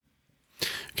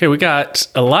Okay, we got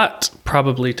a lot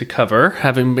probably to cover,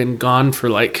 having been gone for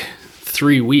like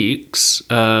 3 weeks.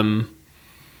 So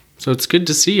it's good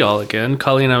to see y'all again.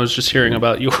 Colleen, I was just hearing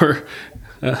about your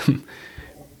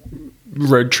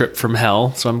road trip from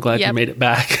hell, so I'm glad you made it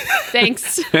back.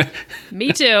 Thanks.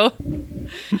 Me too.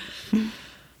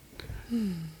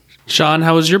 Sean,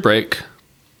 how was your break?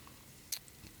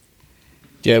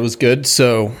 Yeah, it was good.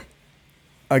 So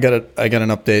I got an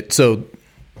update. So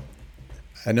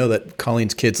I know that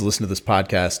Colleen's kids listen to this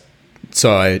podcast,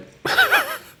 so I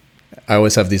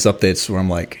always have these updates where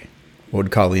I'm like, what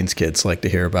would Colleen's kids like to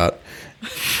hear about?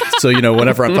 So,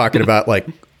 whenever I'm talking about like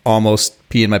almost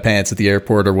peeing my pants at the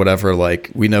airport or whatever,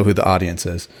 like we know who the audience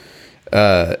is.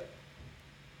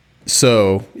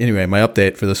 So anyway, my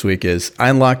update for this week is I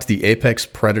unlocked the Apex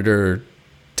Predator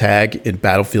tag in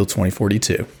Battlefield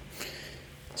 2042.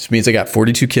 This means I got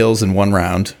 42 kills in one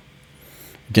round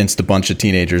against a bunch of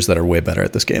teenagers that are way better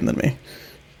at this game than me.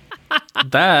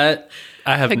 That,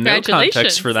 I have no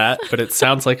context for that, but it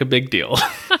sounds like a big deal.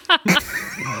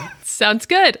 Sounds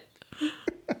good.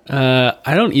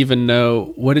 I don't even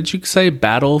know. What did you say?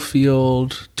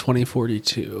 Battlefield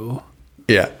 2042.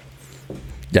 Yeah.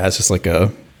 Yeah, it's just like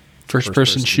a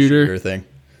first-person shooter thing.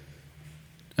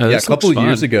 Yeah, a couple of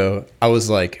years ago, I was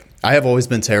like, I have always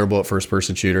been terrible at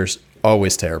first-person shooters.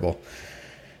 Always terrible.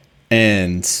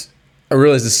 And I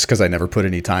realized this is because I never put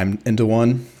any time into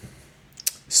one.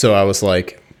 So I was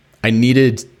like, I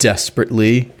needed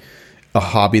desperately a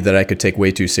hobby that I could take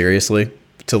way too seriously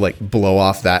to like blow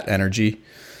off that energy.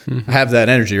 Mm-hmm. I have that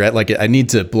energy, right? Like I need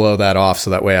to blow that off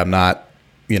so that way I'm not,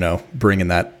 bringing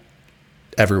that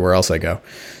everywhere else I go.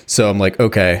 So I'm like,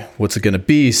 okay, what's it going to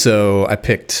be? So I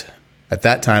picked, at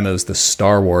that time, it was the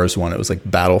Star Wars one. It was like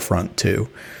Battlefront 2.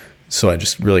 So I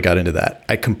just really got into that.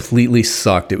 I completely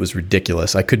sucked. It was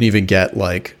ridiculous. I couldn't even get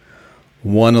like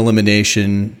one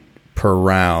elimination per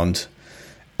round.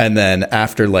 And then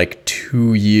after like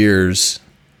 2 years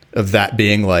of that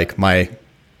being like my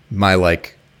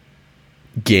like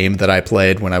game that I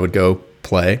played when I would go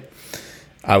play,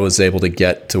 I was able to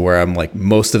get to where I'm like,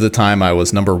 most of the time I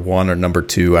was number 1 or number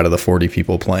 2 out of the 40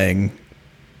 people playing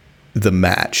the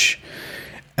match.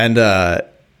 And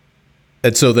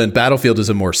so then Battlefield is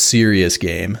a more serious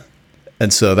game.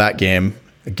 And so that game,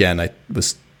 again, I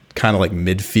was kind of like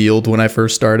midfield when I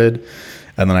first started.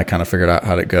 And then I kind of figured out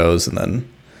how it goes and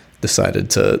then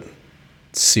decided to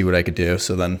see what I could do.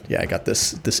 So then, I got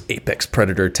this Apex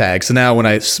Predator tag. So now when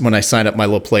I sign up my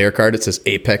little player card, it says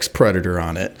Apex Predator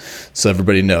on it. So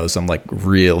everybody knows I'm like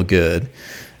real good.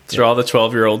 So all the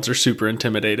 12-year-olds are super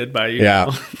intimidated by you.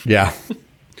 Yeah. Yeah.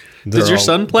 Does your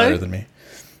son play? Better than me.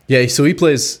 Yeah. So he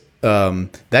plays,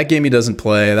 that game he doesn't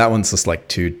play. That one's just like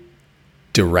too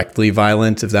directly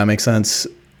violent, if that makes sense.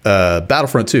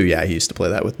 Battlefront 2. Yeah. He used to play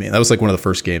that with me. That was like one of the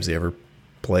first games he ever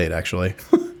played, actually.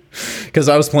 Because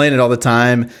I was playing it all the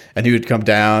time, and he would come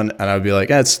down, and I would be like,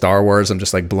 it's Star Wars. I'm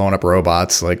just like blowing up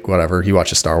robots, like whatever. He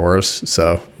watches Star Wars,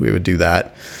 so we would do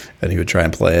that, and he would try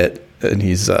and play it. And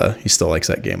he still likes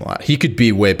that game a lot. He could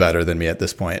be way better than me at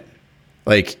this point.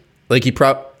 Like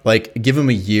give him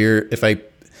a year. If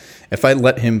I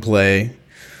let him play,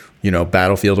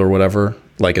 Battlefield or whatever,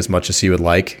 like as much as he would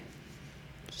like,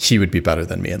 he would be better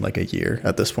than me in like a year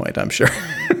at this point, I'm sure.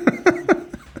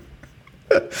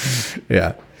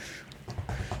 Yeah.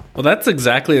 Well, that's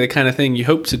exactly the kind of thing you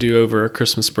hope to do over a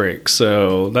Christmas break.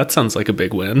 So that sounds like a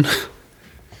big win.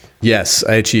 Yes,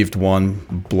 I achieved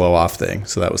one blow-off thing,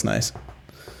 so that was nice.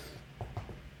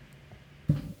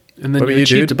 And then you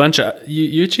achieved a bunch of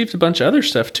you achieved a bunch of other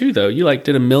stuff too, though. You like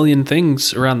did a million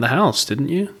things around the house, didn't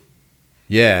you?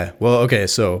 Yeah. Well, okay.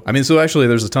 So actually,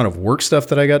 there's a ton of work stuff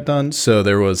that I got done. So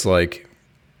there was like,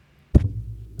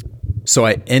 so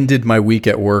I ended my week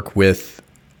at work with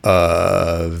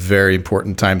a very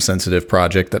important time-sensitive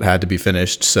project that had to be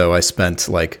finished. So I spent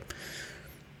like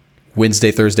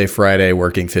Wednesday, Thursday, Friday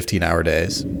working 15-hour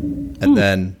days, and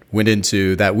then went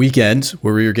into that weekend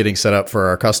where we were getting set up for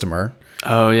our customer.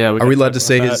 Oh yeah, are we allowed to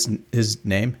say his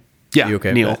name? Yeah,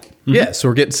 okay, Neil. Mm-hmm. Yeah, so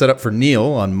we're getting set up for Neil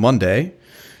on Monday,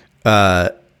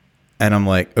 and I'm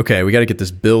like, okay, we got to get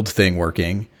this build thing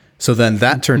working. So then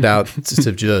that turned out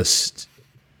to just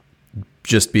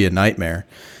be a nightmare.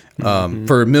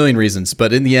 For a million reasons.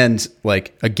 But in the end,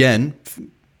 like, again,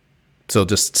 so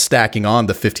just stacking on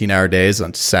the 15-hour days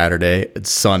on Saturday and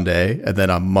Sunday, and then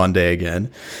on Monday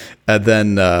again. And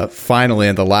then finally,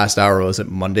 in the last hour, was it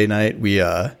Monday night,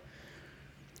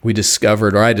 I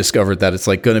discovered that it's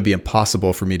like going to be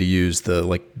impossible for me to use the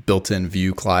like built-in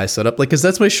Vue CLI setup. Like, because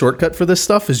that's my shortcut for this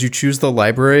stuff is you choose the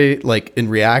library. Like in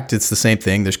React, it's the same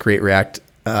thing. There's create React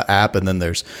app, and then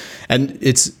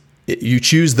you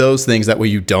choose those things. That way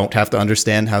you don't have to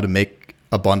understand how to make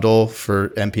a bundle for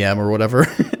NPM or whatever.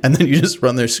 And then you just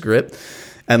run their script.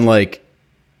 And like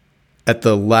at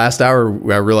the last hour,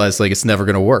 I realized like it's never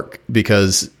going to work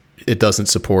because it doesn't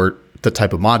support the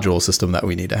type of module system that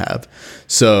we need to have.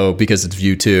 So because it's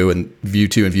Vue 2 and Vue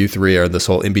 3 are this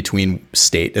whole in-between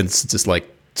state. And it's just like,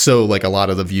 so like a lot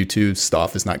of the Vue 2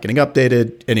 stuff is not getting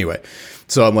updated anyway.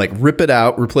 So I'm like, rip it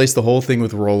out, replace the whole thing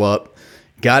with Rollup.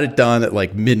 Got it done at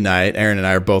like midnight. Aaron and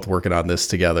I are both working on this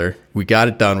together. We got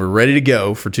it done. We're ready to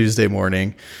go for Tuesday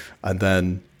morning. And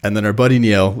then our buddy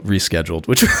Neil rescheduled,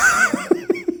 which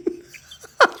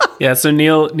Yeah, so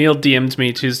Neil DM'd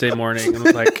me Tuesday morning and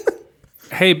was like,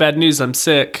 "Hey, bad news, I'm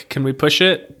sick. Can we push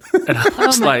it?" And I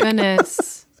was Oh my like,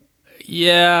 goodness.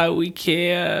 "Yeah, we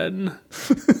can."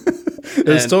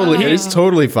 it's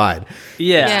totally fine.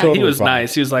 Yeah, Totally he was fine.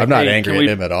 nice. He was like, I'm not "Hey, angry at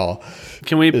him at all.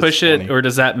 can we push funny. it, or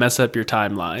does that mess up your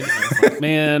timeline?" And I was like,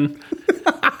 "Man,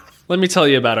 let me tell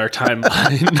you about our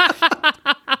timeline."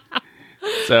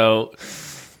 So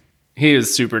he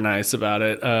was super nice about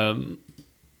it.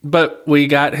 But we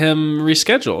got him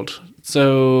rescheduled.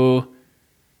 So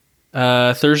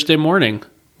Thursday morning,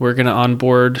 we're going to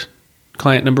onboard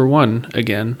client number 1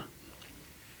 again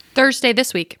Thursday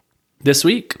this week. this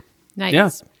week. Nice. Yeah.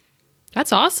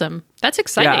 That's awesome. That's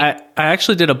exciting. Yeah, I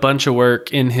actually did a bunch of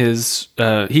work in his,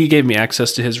 he gave me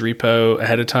access to his repo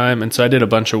ahead of time. And so I did a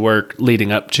bunch of work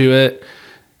leading up to it,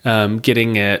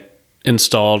 getting it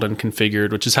installed and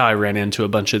configured, which is how I ran into a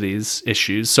bunch of these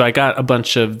issues. So I got a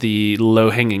bunch of the low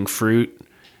hanging fruit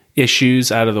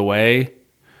issues out of the way.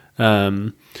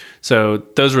 So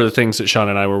those were the things that Sean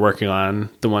and I were working on,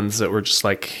 the ones that were just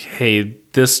like, hey,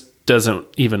 this doesn't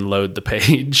even load the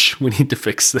page. We need to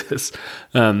fix this.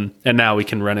 And now we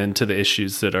can run into the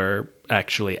issues that are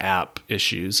actually app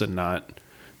issues and not,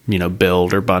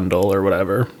 build or bundle or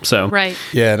whatever. So, right.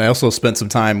 Yeah, and I also spent some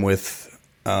time with,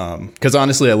 because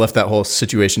honestly, I left that whole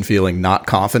situation feeling not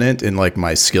confident in like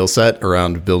my skill set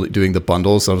around doing the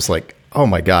bundles. I was like, oh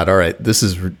my God, all right, this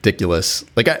is ridiculous.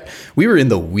 Like we were in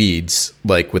the weeds,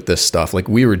 like with this stuff, like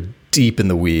we were deep in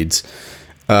the weeds.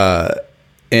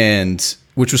 And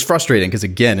which was frustrating because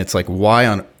again, it's like, why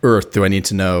on earth do I need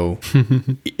to know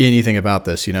anything about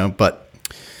this, But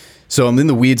so I'm in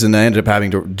the weeds and I ended up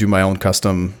having to do my own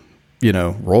custom,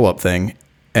 roll up thing.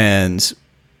 And,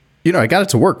 I got it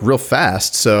to work real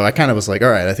fast. So I kind of was like, all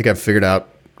right, I think I've figured out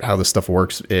how this stuff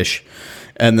works ish.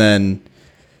 And then,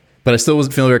 but I still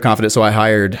wasn't feeling very confident. So I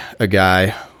hired a guy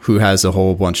who has a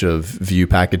whole bunch of Vue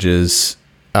packages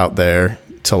out there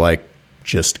to like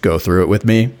just go through it with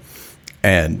me.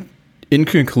 And in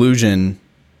conclusion,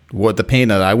 what the pain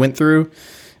that I went through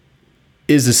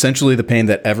is essentially the pain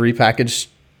that every package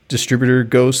distributor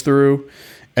goes through.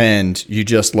 And you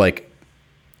just like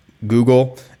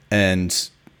Google and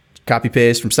copy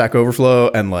paste from Stack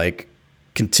Overflow and like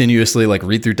continuously like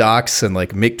read through docs and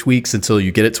like make tweaks until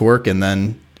you get it to work. And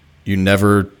then you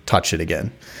never touch it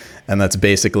again. And that's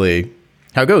basically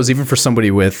how it goes, even for somebody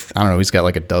with, I don't know, he's got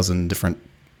like a dozen different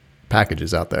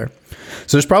packages out there.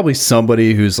 So there's probably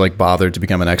somebody who's like bothered to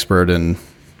become an expert in,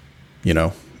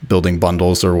 building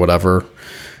bundles or whatever.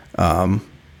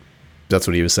 That's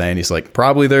what he was saying. He's like,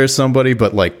 probably there's somebody,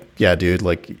 but like, yeah, dude,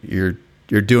 like you're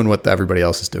doing what everybody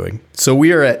else is doing. So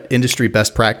we are at industry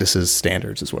best practices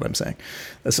standards is what I'm saying.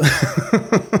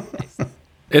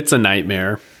 it's a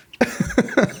nightmare.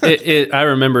 I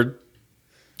remember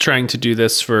trying to do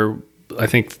this for, I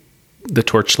think, the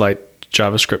Torchlight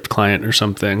JavaScript client or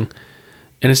something,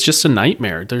 and it's just a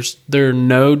nightmare. There are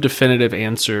no definitive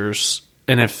answers,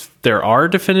 and if there are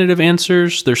definitive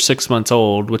answers, they're 6 months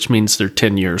old, which means they're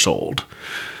 10 years old.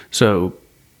 So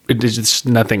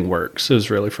nothing works. It was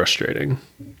really frustrating.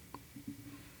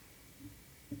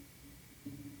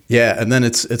 Yeah, and then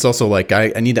it's also like I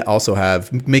need to also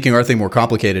have, making our thing more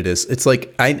complicated is, it's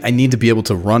like I need to be able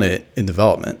to run it in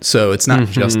development. So it's not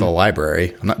just a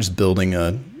library. I'm not just building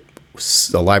a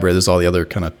library. There's all the other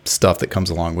kind of stuff that comes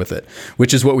along with it,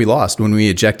 which is what we lost when we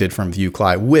ejected from Vue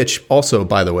CLI, which also,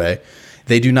 by the way,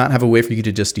 they do not have a way for you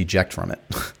to just eject from it.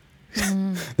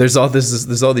 There's all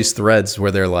these threads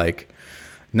where they're like,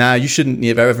 nah, you shouldn't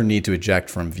ever need to eject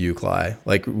from Vue CLI.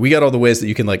 Like, we got all the ways that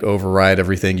you can like override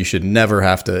everything. You should never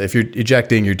have to. If you're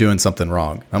ejecting, you're doing something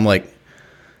wrong. I'm like,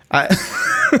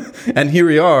 and here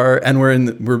we are, and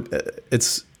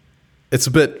it's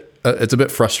a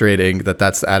bit frustrating that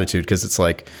that's the attitude, because it's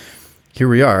like, here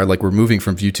we are, like we're moving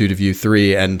from Vue 2 to Vue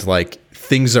 3, and like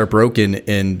things are broken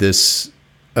in this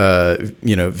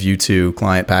Vue 2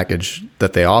 client package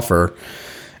that they offer,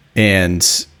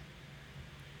 and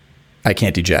I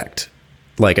can't eject.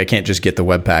 Like, I can't just get the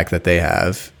Webpack that they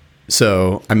have.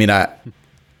 So, I mean,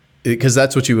 because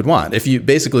that's what you would want. If you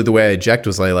basically, the way I eject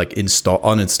was I like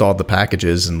uninstalled the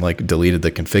packages and like deleted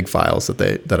the config files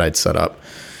that I'd set up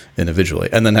individually,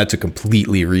 and then had to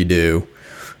completely redo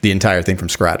the entire thing from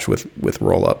scratch with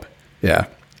Rollup. Yeah.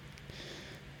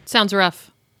 Sounds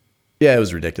rough. Yeah, it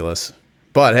was ridiculous.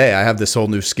 But hey, I have this whole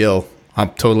new skill.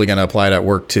 I'm totally going to apply it at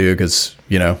work too, because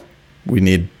we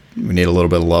need a little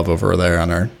bit of love over there on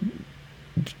our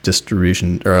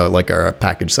distribution, or like our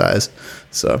package size.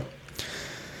 So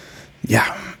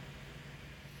yeah.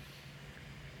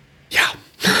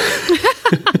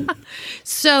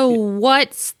 So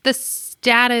what's the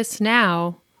status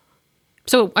now?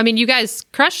 So, I mean, you guys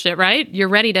crushed it, right? You're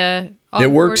ready to...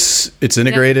 It works. It's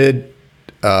integrated.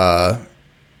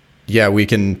 Yeah, we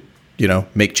can,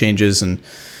 make changes and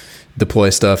deploy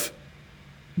stuff.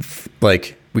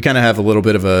 Like, we kind of have a little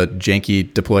bit of a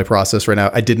janky deploy process right now.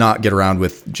 I did not get around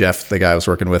with Jeff, the guy I was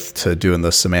working with, to doing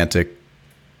the semantic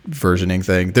versioning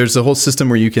thing. There's a whole system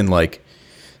where you can like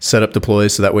set up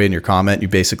deploys, so that way in your comment, you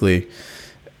basically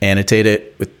annotate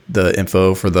it with the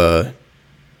info for the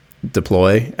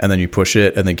deploy, and then you push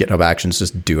it, and then GitHub Actions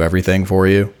just do everything for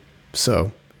you.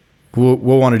 So we'll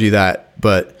want to do that,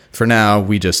 but for now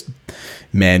we just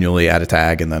manually add a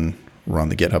tag and then run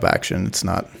the GitHub action. It's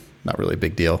not really a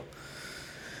big deal.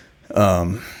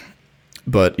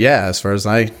 But yeah, as far as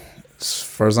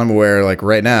I'm aware, like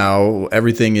right now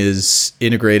everything is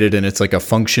integrated and it's like a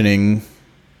functioning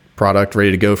product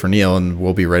ready to go for Neil, and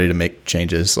we'll be ready to make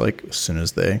changes like as soon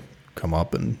as they come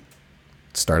up and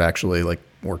start actually like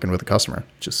working with the customer.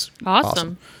 Just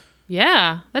awesome.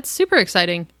 Yeah, that's super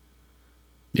exciting.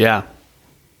 Yeah,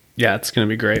 it's going to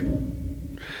be great.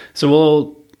 So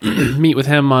we'll meet with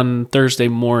him on Thursday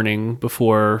morning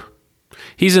before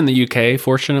he's in the UK,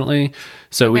 fortunately.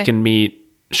 So we can meet,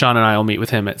 Sean and I will meet with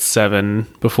him at 7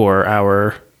 before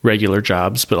our regular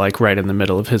jobs, but like right in the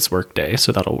middle of his work day.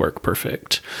 So that'll work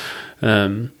perfect.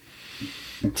 So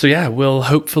yeah, we'll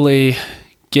hopefully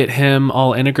get him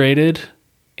all integrated.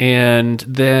 And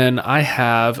then I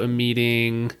have a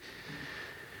meeting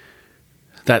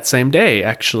that same day,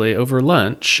 actually, over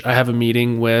lunch. I have a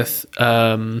meeting with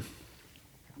a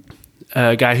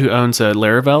guy who owns a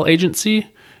Laravel agency,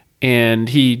 and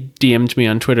he DM'd me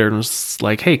on Twitter and was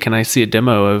like, hey, can I see a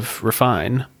demo of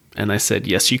Refine? And I said,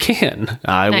 yes, you can.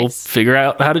 I will figure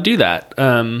out how to do that. So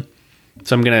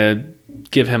I'm going to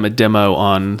give him a demo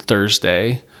on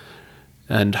Thursday,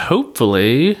 and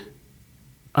hopefully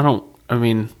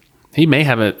he may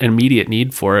have an immediate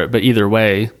need for it, but either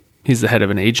way, he's the head of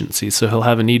an agency, so he'll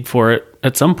have a need for it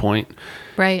at some point.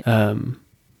 Right.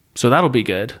 So that'll be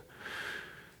good.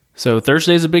 So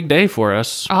Thursday's a big day for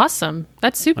us. Awesome.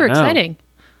 That's super exciting.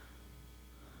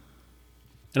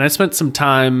 And I spent some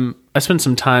time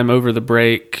over the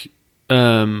break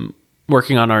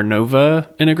working on our Nova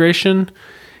integration.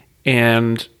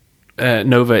 And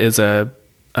Nova is a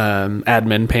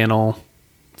admin panel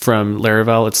from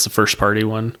Laravel. It's the first party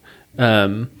one.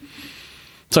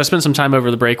 So I spent some time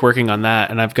over the break working on that,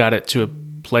 and I've got it to a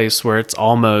place where it's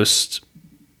almost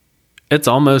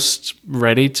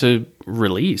ready to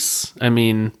release. I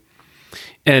mean,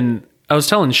 and I was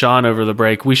telling Sean over the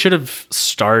break, we should have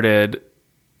started,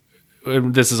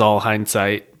 this is all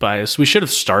hindsight bias, we should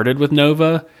have started with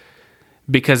Nova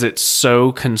because it's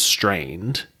so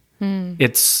constrained.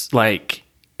 It's like,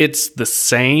 it's the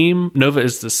same, Nova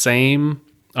is the same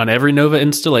on every Nova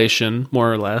installation,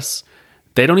 more or less.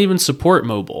 They don't even support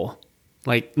mobile.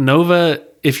 Like Nova,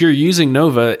 if you're using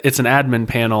Nova, it's an admin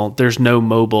panel. There's no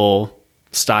mobile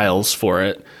styles for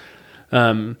it.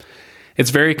 It's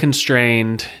very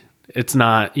constrained. It's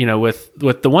not,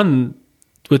 with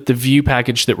the Vue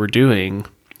package that we're doing,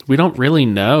 we don't really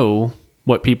know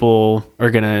what people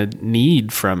are going to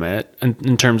need from it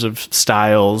in terms of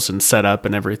styles and setup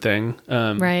and everything.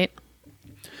 Right.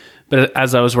 But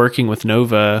as I was working with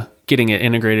Nova, getting it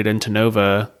integrated into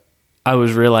Nova, I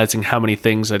was realizing how many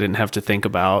things I didn't have to think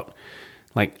about.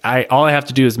 Like all I have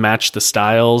to do is match the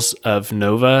styles of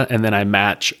Nova, and then I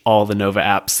match all the Nova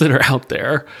apps that are out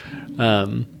there.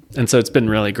 And so it's been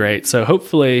really great. So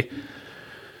hopefully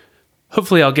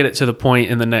I'll get it to the point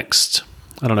in the next,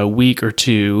 week or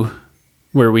two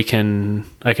where I can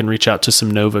reach out to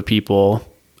some Nova people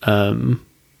and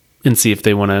see if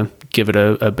they want to give it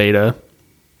a beta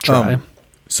try.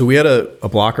 So we had a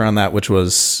blocker on that, which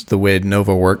was the way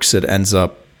Nova works. It ends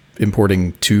up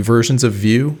importing 2 versions of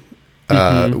Vue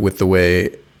with the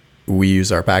way we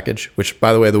use our package, which,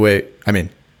 by the way, the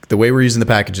way we're using the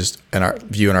packages and our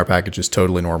Vue in our package is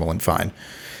totally normal and fine.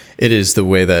 It is the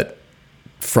way that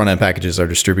front-end packages are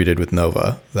distributed with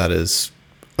Nova that is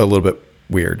a little bit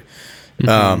weird.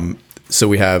 So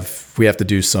we have to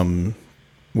do some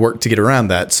work to get around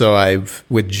that. So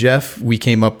with Jeff, we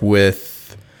came up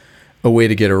with a way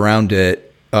to get around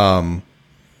it. And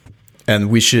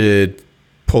we should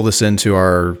pull this into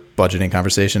our budgeting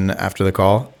conversation after the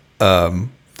call.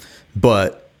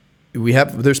 But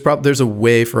there's a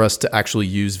way for us to actually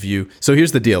use Vue. So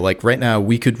here's the deal. Like right now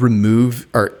we could remove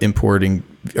our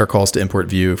calls to import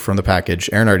Vue from the package.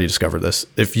 Aaron already discovered this.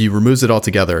 If you removes it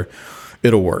altogether,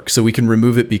 it'll work. So we can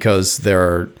remove it because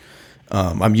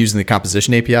I'm using the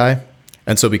composition API.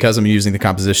 And so because I'm using the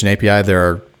composition API, there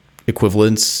are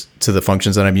equivalents to the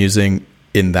functions that I'm using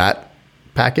in that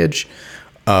package.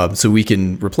 So we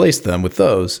can replace them with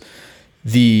those.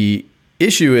 The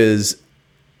issue is,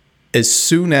 as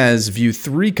soon as Vue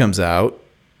 3 comes out,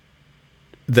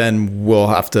 then we'll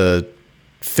have to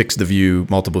fix the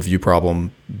multiple view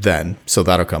problem then. So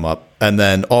that'll come up. And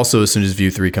then also as soon as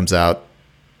Vue 3 comes out,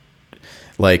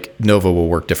 like Nova will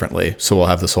work differently. So we'll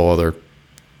have this whole other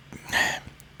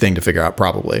thing to figure out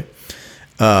probably.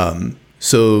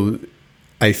 So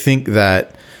I think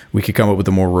that we could come up with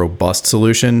a more robust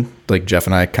solution. Like Jeff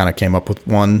and I kind of came up with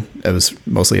one. It was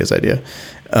mostly his idea.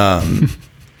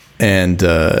 And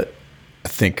I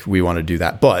think we want to do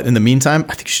that. But in the meantime,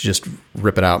 I think you should just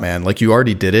rip it out, man. Like you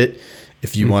already did it.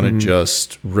 If you want to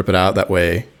just rip it out that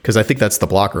way, because I think that's the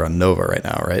blocker on Nova right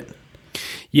now, right?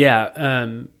 Yeah,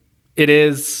 it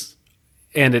is,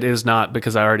 and it is not,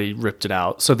 because I already ripped it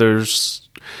out. So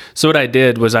what I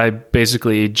did was I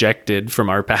basically ejected from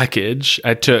our package.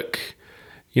 I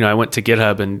went to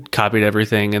GitHub and copied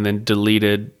everything and then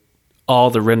deleted all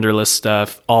the renderless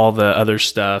stuff, all the other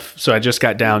stuff. So I just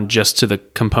got down just to the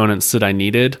components that I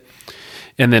needed,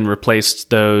 and then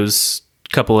replaced those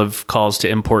couple of calls to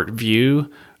import Vue.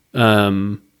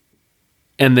 And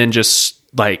then just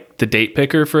like the date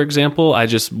picker, for example, I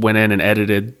just went in and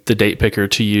edited the date picker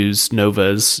to use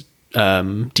Nova's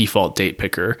default date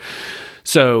picker.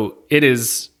 So it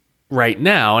is right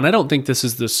now, and I don't think this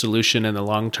is the solution in the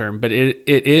long term, but it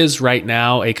is right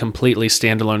now a completely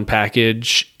standalone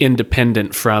package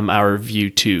independent from our Vue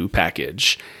 2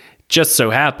 package. Just so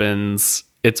happens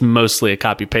it's mostly a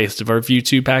copy paste of our Vue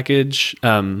 2 package,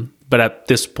 but at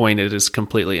this point it is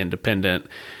completely independent,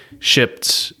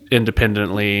 shipped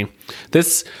independently.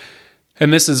 This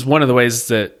is one of the ways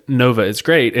that Nova is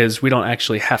great, is we don't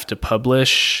actually have to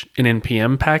publish an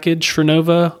NPM package for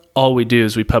Nova. All we do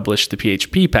is we publish the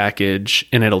PHP package,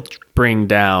 and it'll bring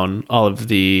down all of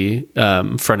the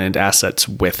front-end assets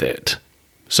with it.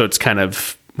 So it's kind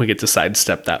of, we get to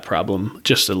sidestep that problem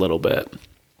just a little bit.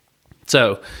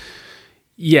 So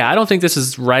yeah, I don't think this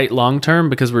is right long-term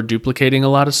because we're duplicating a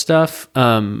lot of stuff.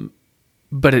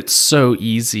 But it's so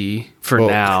easy for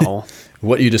now.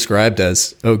 What you described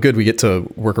as, oh, good, we get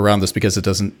to work around this because it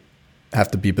doesn't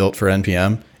have to be built for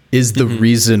NPM, is the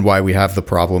reason why we have the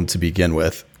problem to begin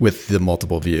with the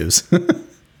multiple views.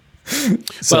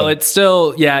 Well, it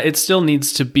still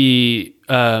needs to be,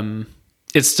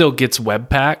 it still gets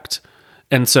webpacked.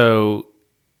 And so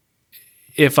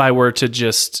if I were to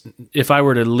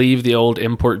leave the old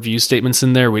import Vue statements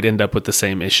in there, we'd end up with the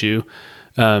same issue,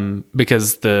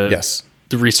 because the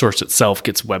resource itself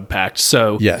gets webpacked.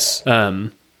 So yes,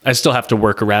 I still have to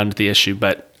work around the issue,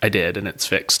 but I did, and it's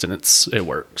fixed, and it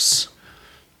works.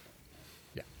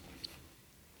 Yeah.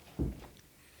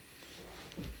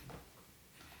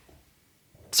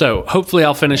 So hopefully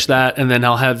I'll finish that, and then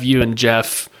I'll have you and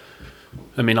Jeff,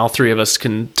 all three of us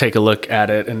can take a look at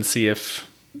it and see if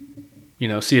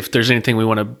there's anything we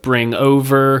want to bring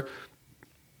over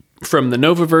from the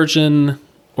Nova version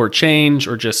or change,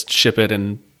 or just ship it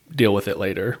and deal with it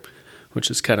later,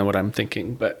 which is kind of what I'm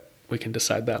thinking, but we can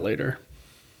decide that later.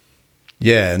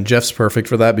 Yeah, and Jeff's perfect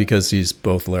for that because he's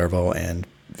both Laravel and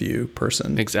Vue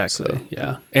person. Exactly. So.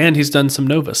 Yeah. And he's done some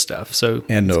Nova stuff.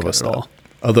 And Nova stuff.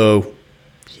 Although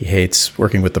he hates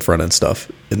working with the front end stuff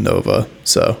in Nova.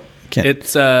 So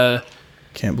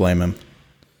can't blame him.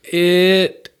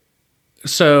 It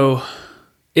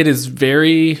is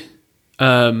very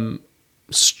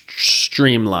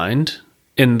streamlined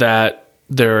in that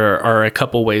there are a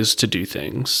couple ways to do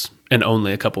things, and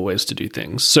only a couple ways to do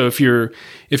things. So if you're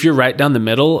right down the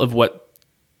middle of what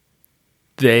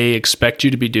they expect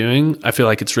you to be doing, I feel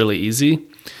like it's really easy.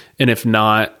 And if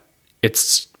not,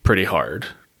 it's pretty hard.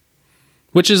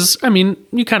 Which is,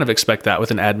 you kind of expect that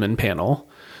with an admin panel.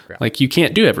 Yeah. Like you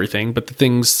can't do everything, but the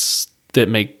things that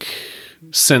make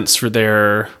sense for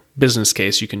their business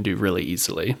case, you can do really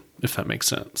easily, if that makes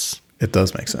sense. It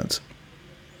does make sense.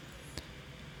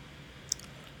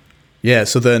 Yeah,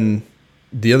 so then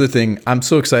the other thing, I'm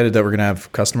so excited that we're going to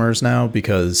have customers now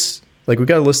because we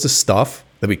got a list of stuff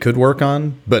that we could work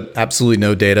on, but absolutely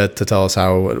no data to tell us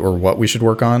how or what we should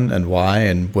work on and why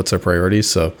and what's our priorities.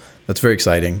 So that's very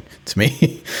exciting to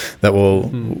me that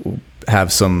we'll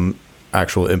have some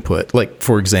actual input. Like,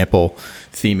 for example,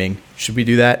 theming. Should we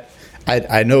do that?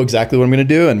 I know exactly what I'm going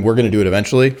to do, and we're going to do it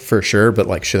eventually for sure. But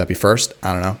like, should that be first?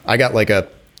 I don't know. I got like a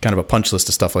kind of a punch list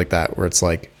of stuff like that where it's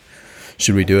like,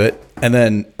 should we do it? And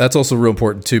then that's also real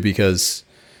important too, because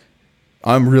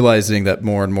I'm realizing that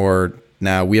more and more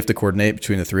now we have to coordinate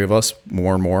between the three of us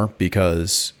more and more,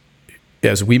 because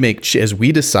as we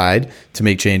decide to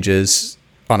make changes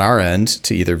on our end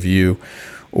to either Vue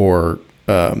or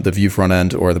the Vue front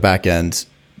end or the back end,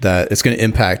 that it's going to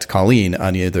impact Colleen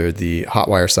on either the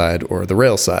Hotwire side or the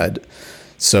Rails side.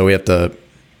 So we have to,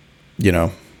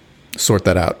 sort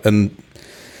that out. And,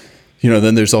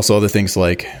 then there's also other things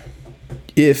like,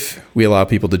 if we allow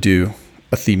people to do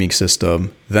a theming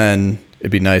system, then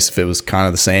it'd be nice if it was kind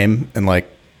of the same and like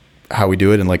how we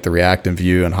do it in like the React and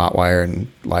Vue and Hotwire and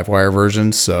Livewire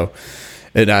versions. So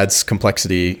it adds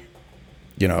complexity,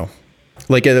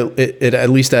 like it at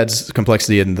least adds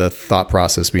complexity in the thought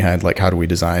process behind like, how do we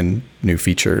design new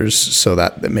features so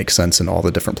that it makes sense in all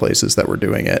the different places that we're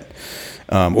doing it,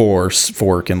 or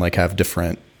fork and like have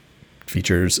different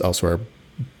features elsewhere.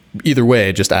 Either way,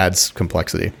 it just adds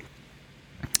complexity.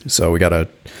 So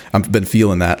I've been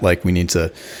feeling that like we need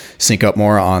to sync up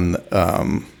more on,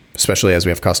 especially as we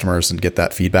have customers, and get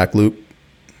that feedback loop.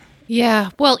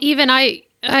 Yeah. Well, even I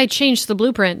changed the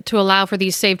blueprint to allow for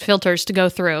these saved filters to go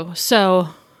through. So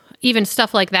even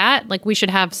stuff like that, like we should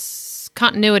have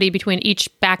continuity between each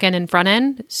back end and front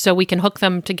end so we can hook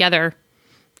them together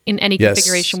in any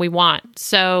configuration we want.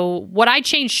 So what I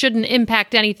changed shouldn't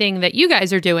impact anything that you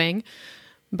guys are doing,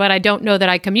 but I don't know that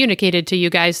I communicated to you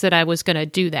guys that I was going to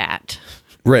do that.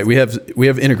 Right. We have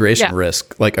integration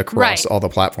risk like across all the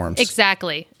platforms.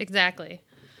 Exactly.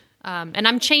 And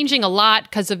I'm changing a lot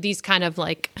because of these kind of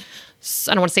like,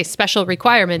 I don't want to say special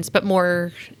requirements, but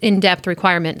more in-depth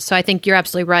requirements. So I think you're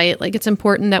absolutely right. Like, it's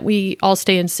important that we all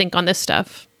stay in sync on this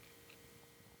stuff.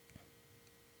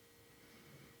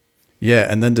 Yeah.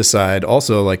 And then decide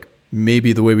also like,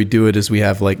 maybe the way we do it is we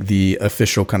have like the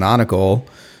official canonical,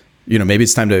 maybe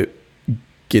it's time to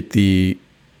get the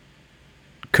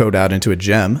code out into a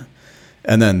gem,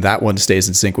 and then that one stays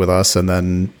in sync with us, and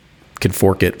then can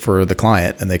fork it for the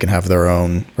client, and they can have their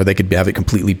own, or they could have it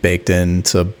completely baked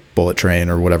into Bullet Train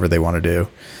or whatever they want to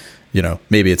do.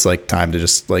 Maybe it's like time to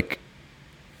just like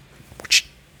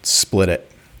split it,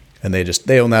 and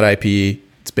they own that IP.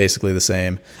 It's basically the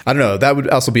same. I don't know. That would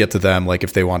also be up to them. Like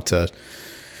if they want to,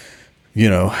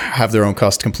 have their own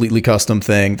completely custom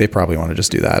thing, they probably want to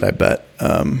just do that. I bet.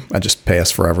 I just pay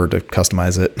us forever to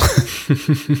customize it.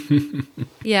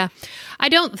 Yeah. I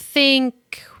don't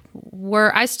think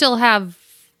I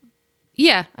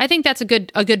think that's a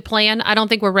good plan. I don't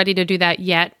think we're ready to do that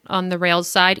yet on the Rails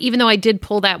side, even though I did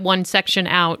pull that one section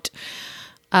out,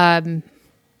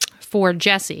 for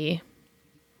Jesse.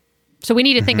 So we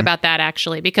need to think about that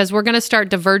actually, because we're going to start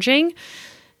diverging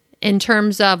in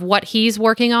terms of what he's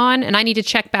working on. And I need to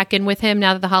check back in with him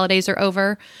now that the holidays are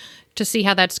over to see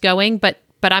how that's going. But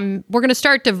we're going to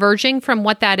start diverging from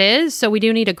what that is. So we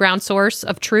do need a ground source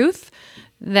of truth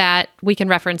that we can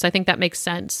reference. I think that makes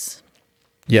sense.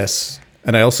 Yes.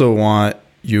 And I also want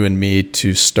you and me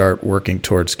to start working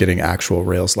towards getting actual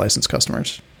Rails licensed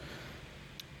customers.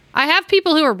 I have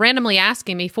people who are randomly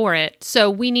asking me for it. So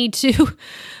we need to,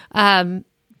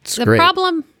 it's the great.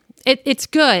 problem, it's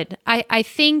good. I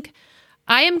think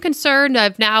I am concerned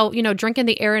of now, drinking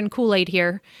the Aaron Kool-Aid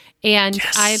here. And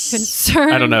I'm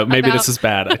concerned. I don't know. Maybe this is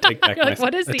bad. I take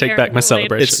back my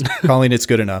celebration. Colleen, it's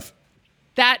good enough.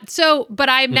 But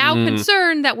I'm now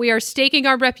concerned that we are staking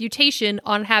our reputation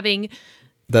on having.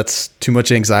 That's too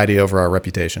much anxiety over our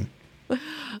reputation.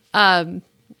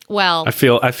 Well, I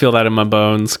feel that in my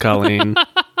bones, Colleen.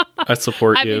 I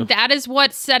support you. I mean, that is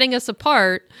what's setting us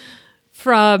apart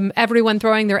from everyone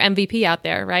throwing their MVP out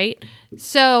there, right?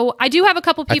 So I do have a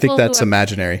couple people. I think that's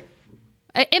imaginary.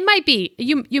 It might be.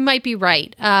 You might be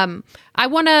right. I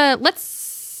want to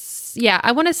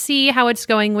see how it's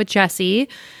going with Jesse,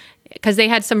 because they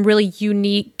had some really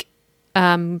unique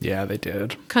they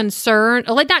did.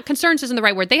 Not concerns isn't the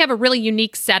right word. They have a really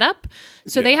unique setup.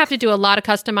 So they have to do a lot of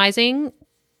customizing,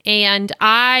 and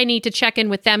I need to check in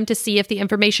with them to see if the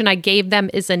information I gave them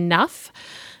is enough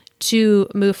to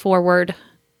move forward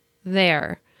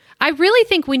there. I really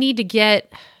think we need to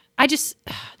get the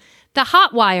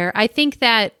Hotwire. I think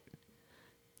that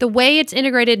the way it's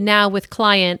integrated now with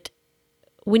client,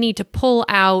 we need to pull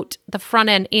out the front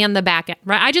end and the back end,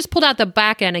 right? I just pulled out the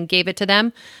back end and gave it to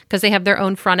them because they have their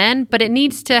own front end, but it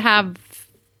needs to have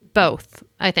both,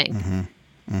 I think.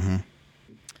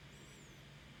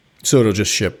 So it'll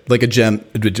just ship like a gem.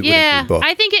 Yeah,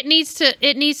 I think it needs to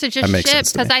just makes ship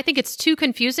sense to because me. I think it's too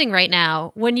confusing right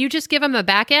now. When you just give them a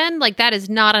back end, like that is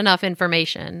not enough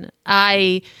information.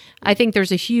 I think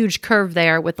there's a huge curve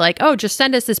there with like, oh, just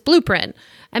send us this blueprint.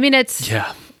 I mean, it's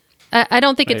Yeah. I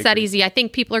don't think I it's that agree. easy. I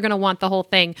think people are going to want the whole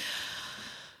thing.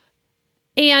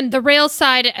 And the Rails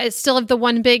side is still have the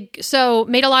one big, so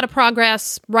made a lot of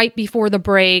progress right before the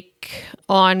break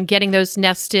on getting those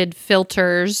nested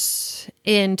filters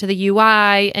into the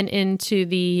UI and into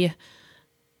the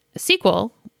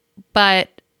SQL.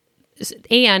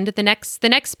 And the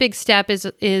next big step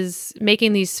is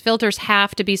making these filters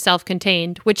have to be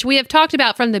self-contained, which we have talked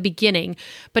about from the beginning,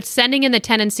 but sending in the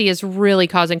tenancy is really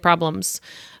causing problems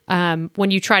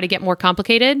when you try to get more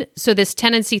complicated. So this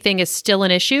tenancy thing is still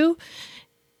an issue.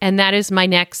 And that is my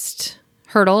next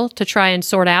hurdle to try and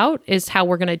sort out is how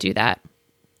we're going to do that.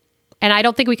 And I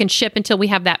don't think we can ship until we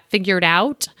have that figured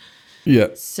out. Yeah,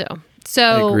 So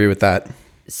I agree with that.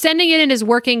 sending it in is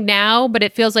working now, but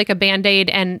it feels like a Band-Aid,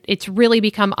 and it's really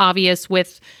become obvious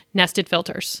with nested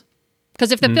filters.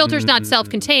 Because if the filter's not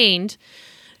self-contained,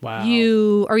 Wow.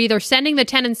 you are either sending the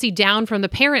tenancy down from the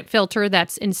parent filter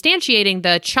that's instantiating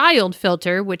the child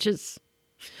filter, which is...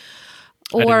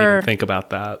 I didn't even think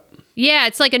about that. Yeah,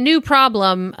 it's like a new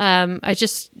problem. I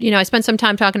spent some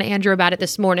time talking to Andrew about it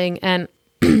this morning, and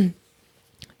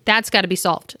that's got to be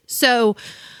solved. So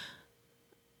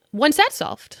once that's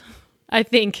solved, I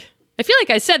feel like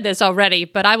I said this already,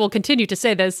 but I will continue to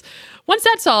say this. Once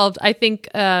that's solved, I think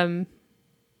that'll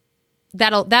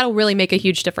really make a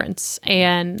huge difference.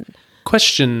 And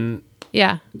Question.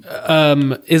 yeah,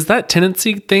 Is that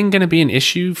tenancy thing going to be an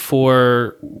issue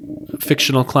for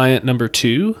fictional client number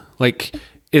 2? Like,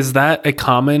 is that a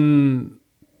common...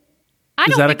 I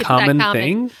don't Is that think a it's common that common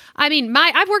thing? I mean,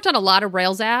 I've worked on a lot of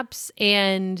Rails apps,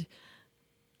 and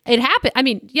it happened. I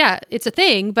mean, yeah, it's a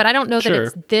thing, but I don't know that Sure.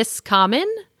 it's this common.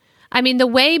 I mean, the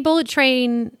way Bullet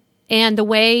Train and the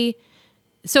way...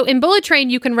 So in Bullet Train,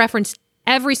 you can reference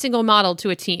every single model to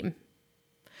a team.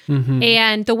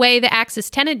 And the way the Axis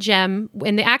Tenant Gem,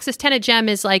 and the Axis Tenant Gem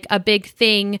is like a big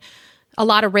thing a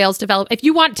lot of Rails develop. If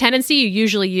you want tenancy, you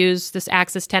usually use this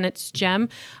Axis Tenants Gem.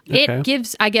 Okay. It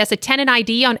gives, I guess, a tenant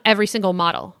ID on every single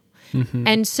model.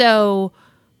 And so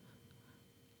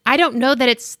I don't know that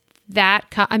it's that,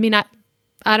 I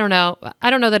don't know. I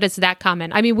don't know that it's that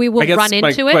common. I mean, we will I guess run my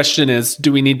into it. question is,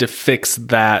 do we need to fix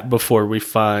that before we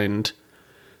find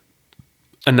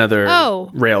another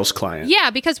Rails client?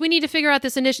 Yeah, because we need to figure out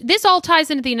this all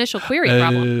ties into the initial query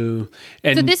problem. Oh.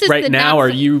 And So this is right the now, are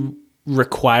not- you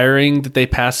requiring that they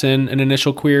pass in an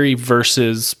initial query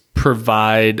versus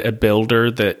provide a builder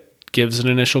that gives an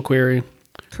initial query?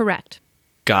 Correct.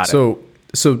 Got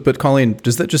it. But Colleen,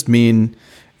 does that just mean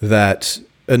that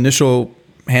initial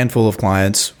handful of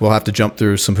clients will have to jump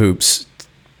through some hoops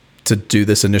to do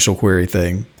this initial query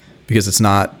thing because it's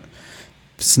not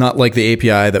like the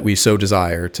API that we so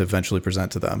desire to eventually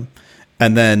present to them.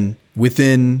 And then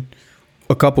within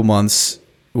a couple months,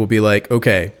 we'll be like,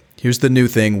 okay, here's the new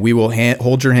thing. We will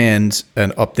hold your hand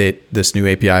and update this new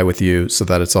API with you so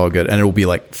that it's all good. And it will be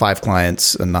like 5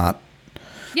 clients and not...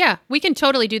 Yeah, we can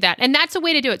totally do that. And that's a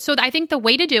way to do it. So I think the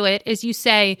way to do it is you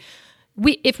say,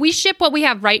 if we ship what we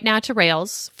have right now to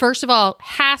Rails, first of all,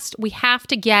 we have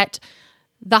to get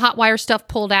the Hotwire stuff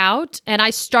pulled out. And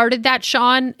I started that,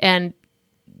 Sean, and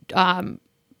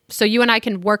so you and I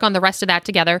can work on the rest of that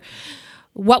together.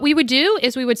 What we would do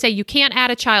is we would say you can't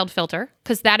add a child filter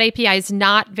because that API is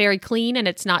not very clean and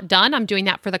it's not done. I'm doing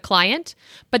that for the client.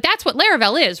 But that's what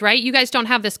Laravel is, right? You guys don't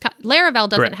have this. Laravel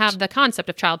doesn't Correct. have the concept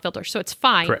of child filter, so it's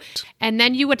fine. Correct. And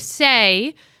then you would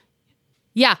say,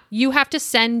 yeah, you have to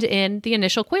send in the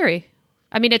initial query.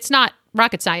 I mean, it's not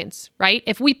rocket science, right?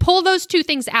 If we pull those two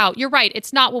things out, you're right.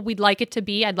 It's not what we'd like it to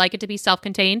be. I'd like it to be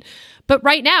self-contained. But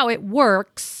right now it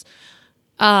works.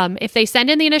 If they send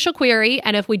in the initial query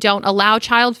and if we don't allow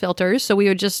child filters, so we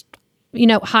would just,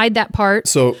 hide that part.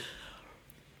 So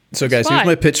guys, fine. here's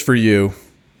my pitch for you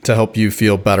to help you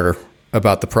feel better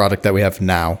about the product that we have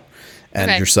now and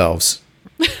Okay. yourselves.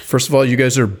 First of all, you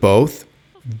guys are both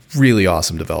really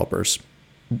awesome developers.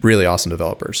 Really awesome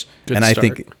developers. Good and I start.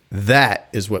 think that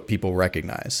is what people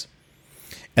recognize.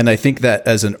 And I think that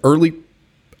as an early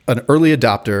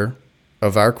adopter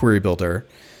of our query builder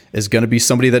is going to be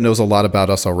somebody that knows a lot about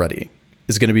us already.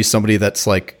 Is going to be somebody that's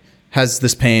like has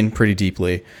this pain pretty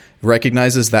deeply,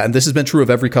 recognizes that, and this has been true of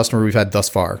every customer we've had thus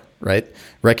far, right?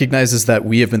 Recognizes that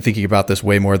we have been thinking about this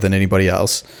way more than anybody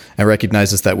else, and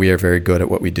recognizes that we are very good at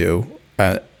what we do,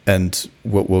 and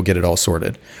we'll get it all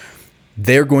sorted.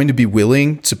 They're going to be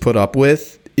willing to put up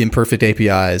with imperfect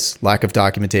APIs, lack of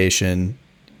documentation,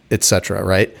 etc.,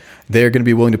 right? They're going to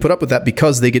be willing to put up with that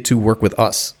because they get to work with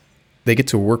us. They get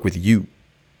to work with you.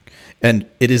 And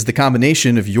it is the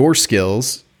combination of your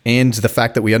skills and the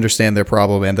fact that we understand their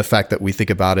problem and the fact that we think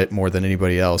about it more than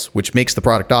anybody else, which makes the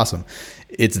product awesome.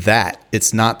 It's that.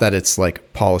 It's not that it's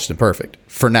like polished and perfect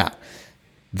for now.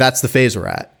 That's the phase we're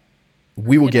at.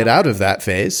 We will get out of that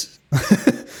phase.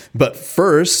 But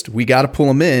first, we got to pull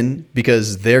them in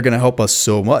because they're going to help us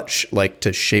so much, like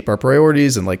to shape our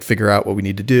priorities and like figure out what we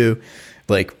need to do.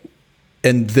 Like,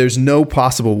 and there's no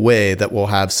possible way that we'll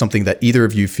have something that either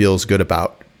of you feels good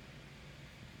about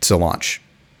to launch.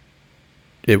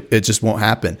 It just won't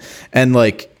happen. And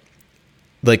like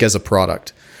as a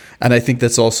product. And I think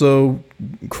that's also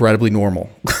incredibly normal.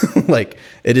 Like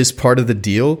it is part of the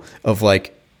deal of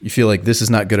like, you feel like this is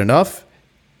not good enough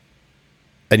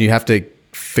and you have to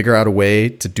figure out a way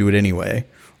to do it anyway.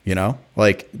 You know,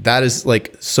 like that is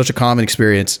like such a common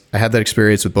experience. I had that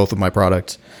experience with both of my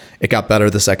products. It got better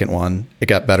the second one. It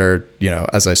got better, you know,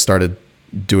 as I started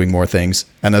doing more things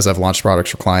and as I've launched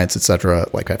products for clients, etc.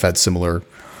 Like I've had similar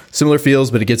feels,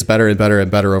 but it gets better and better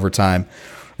and better over time.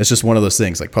 It's just one of those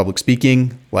things like public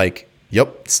speaking, like,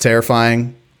 yep, it's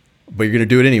terrifying, but you're going to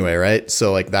do it anyway. Right.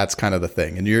 So like, that's kind of the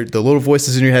thing. And the little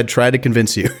voices in your head try to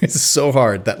convince you. It's so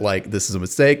hard that like, this is a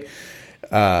mistake.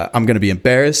 I'm going to be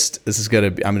embarrassed. I'm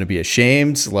going to be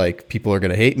ashamed. Like people are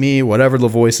going to hate me, whatever the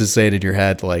voices say in your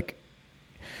head. Like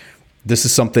this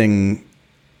is something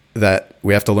that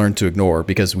we have to learn to ignore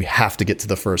because we have to get to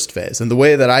the first phase. And the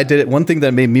way that I did it, one thing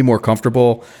that made me more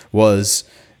comfortable was,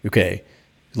 okay,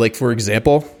 like for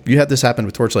example, you had this happen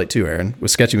with Torchlight too, Aaron,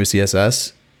 with sketching with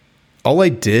CSS. All I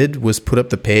did was put up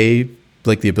the pay,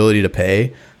 like the ability to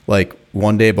pay, like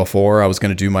one day before I was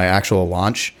going to do my actual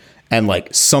launch. And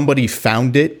like somebody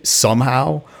found it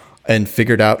somehow and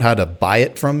figured out how to buy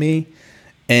it from me.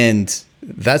 And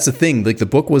that's the thing. Like the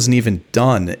book wasn't even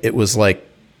done. It was like,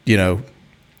 you know,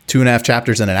 2.5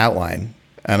 chapters and an outline.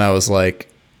 And I was like,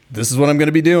 this is what I'm going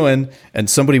to be doing. And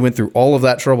somebody went through all of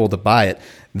that trouble to buy it.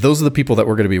 Those are the people that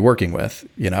we're going to be working with,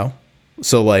 you know?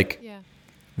 So like,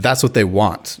 that's what they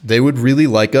want. They would really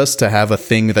like us to have a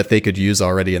thing that they could use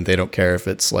already. And they don't care if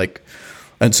it's like,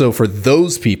 and so for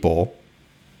those people,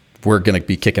 we're going to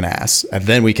be kicking ass. And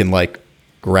then we can like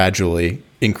gradually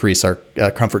increase our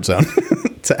comfort zone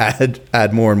to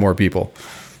add more and more people.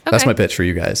 Okay. That's my pitch for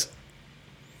you guys.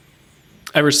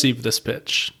 I received this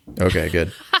pitch. Okay,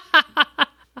 good.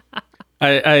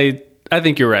 I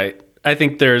think you're right. I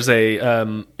think there's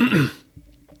a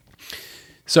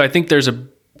so I think there's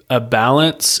a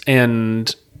balance,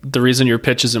 and the reason your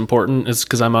pitch is important is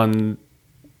because I'm on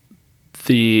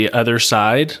the other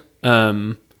side.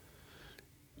 I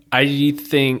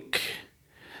think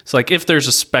it's like if there's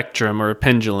a spectrum or a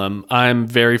pendulum, I'm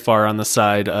very far on the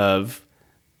side of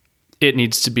it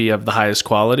needs to be of the highest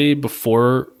quality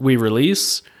before we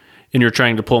release, and you're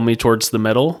trying to pull me towards the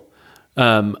middle.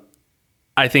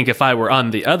 I think if I were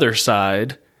on the other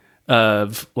side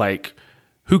of like,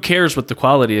 who cares what the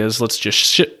quality is? Let's just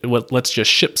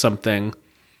ship something.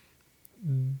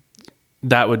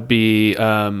 That would be,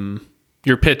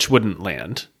 your pitch wouldn't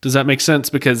land. Does that make sense?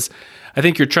 Because I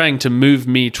think you're trying to move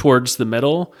me towards the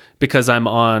middle because I'm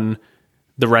on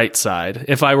the right side.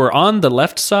 If I were on the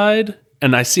left side,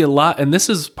 and I see a lot, and this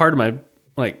is part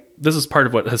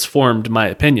of what has formed my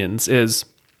opinions, is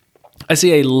I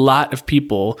see a lot of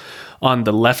people on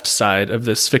the left side of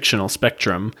this fictional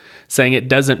spectrum saying it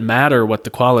doesn't matter what the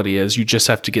quality is, you just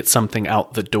have to get something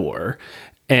out the door.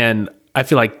 And I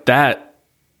feel like that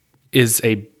is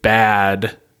a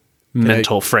bad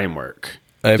mental framework.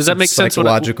 Does that make sense?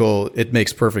 It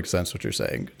makes perfect sense what you're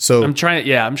saying. So I'm trying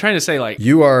to say like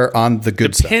you are on the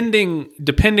good side.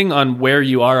 Depending on where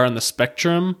you are on the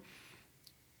spectrum,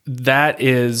 that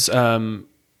is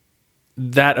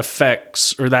that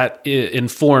affects or that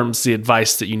informs the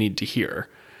advice that you need to hear.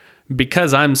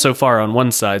 Because I'm so far on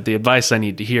one side, the advice I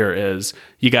need to hear is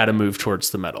you got to move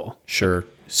towards the middle. Sure.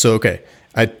 So okay,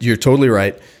 you're totally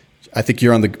right. I think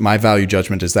you're on my value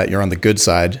judgment is that you're on the good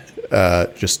side.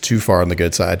 Just too far on the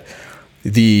good side.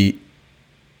 The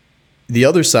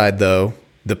other side, though,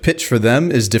 the pitch for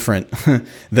them is different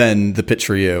than the pitch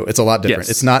for you. It's a lot different. Yes.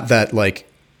 It's not that like,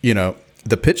 you know,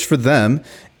 the pitch for them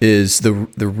is the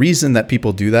reason that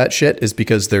people do that shit is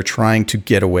because they're trying to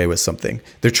get away with something.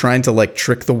 They're trying to like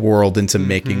trick the world into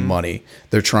making money.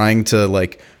 They're trying to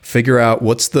like figure out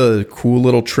what's the cool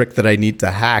little trick that I need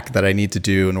to hack that I need to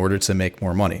do in order to make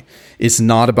more money. It's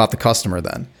not about the customer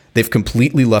then. They've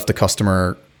completely left the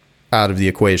customer out of the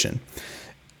equation.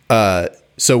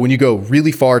 So when you go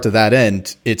really far to that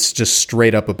end, it's just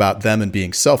straight up about them and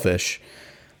being selfish.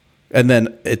 And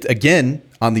then it, again,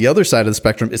 on the other side of the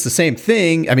spectrum, it's the same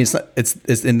thing. I mean,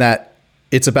 it's in that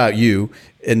it's about you.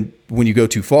 And when you go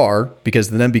too far,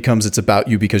 because then it becomes it's about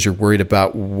you because you're worried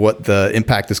about what the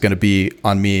impact is going to be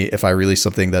on me if I release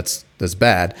something that's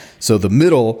bad. So the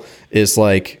middle is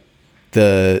like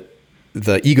the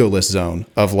egoless zone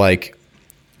of like,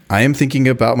 I am thinking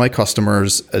about my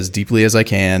customers as deeply as I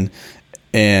can,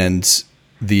 and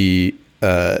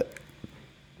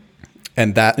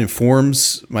and that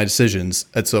informs my decisions.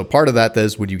 And so part of that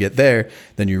is when you get there,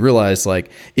 then you realize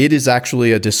like it is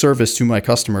actually a disservice to my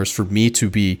customers for me to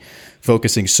be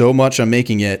focusing so much on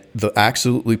making it the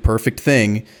absolutely perfect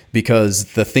thing,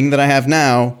 because the thing that I have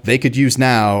now, they could use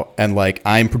now. And like,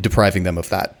 I'm depriving them of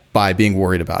that by being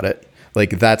worried about it.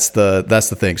 Like that's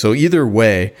the thing. So either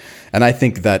way, and I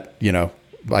think that, you know,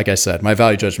 like I said, my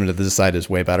value judgment of this side is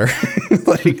way better.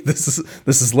 Like this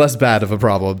is less bad of a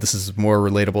problem. This is more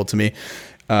relatable to me.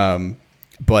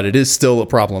 But it is still a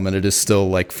problem, and it is still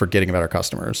like forgetting about our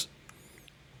customers.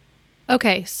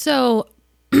 Okay. So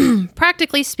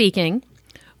practically speaking,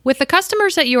 with the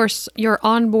customers that you're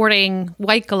onboarding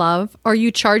white glove, are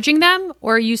you charging them,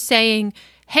 or are you saying,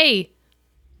 hey,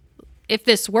 if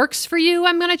this works for you,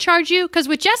 I'm going to charge you? Because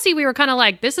with Jesse, we were kind of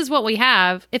like, this is what we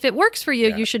have. If it works for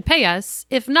you, you should pay us.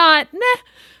 If not, nah.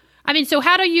 I mean, so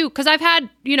how do you, because I've had,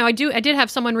 you know, I did have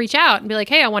someone reach out and be like,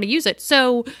 hey, I want to use it.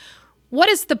 So what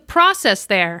is the process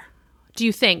there, do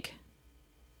you think?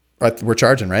 We're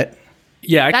charging, right?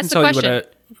 Yeah, I That's can the tell question.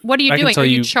 What are you I doing? can tell Are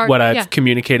you what I've yeah.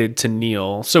 communicated to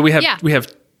Neil. So we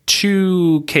have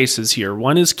two cases here.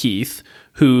 One is Keith,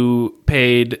 who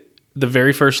paid the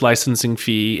very first licensing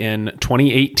fee in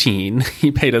 2018. He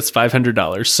paid us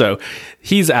 $500. So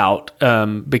he's out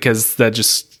because that's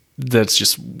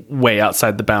just way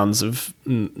outside the bounds of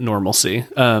normalcy.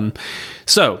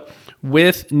 So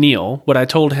with Neil, what I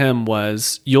told him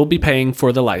was, you'll be paying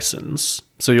for the license.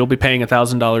 So you'll be paying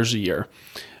 $1,000 a year.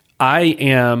 I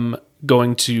am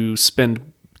going to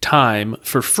spend time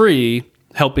for free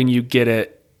helping you get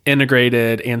it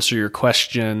integrated, answer your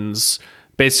questions,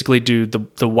 basically do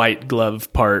the white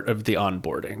glove part of the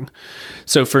onboarding.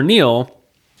 So for Neil,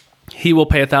 he will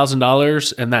pay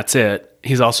 $1,000 and that's it.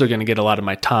 He's also going to get a lot of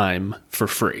my time for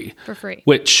free. For free.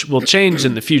 Which will change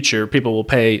in the future. People will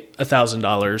pay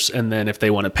 $1,000, and then if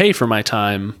they want to pay for my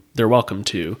time, they're welcome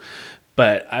to.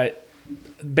 But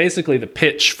basically the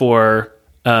pitch for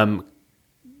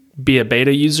be a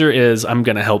beta user is, I'm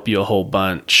going to help you a whole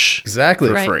bunch Exactly.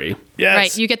 for Right. free. Yes.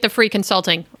 Right. You get the free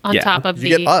consulting on top of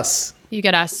You get us. You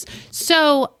get us.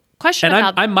 So question And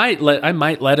about I might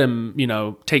let him, you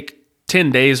know, take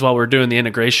 10 days while we're doing the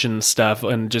integration stuff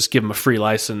and just give him a free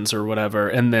license or whatever,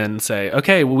 and then say,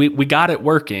 okay, we got it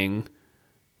working.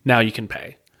 Now you can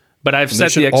pay. But I've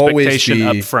set the expectation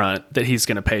up front that he's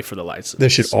going to pay for the license. There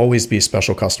should always be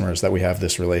special customers that we have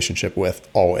this relationship with,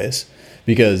 always,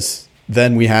 because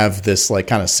then we have this like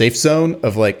kind of safe zone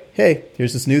of like, hey,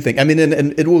 here's this new thing. I mean,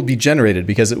 and it will be generated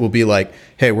because it will be like,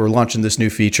 hey, we're launching this new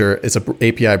feature. It's a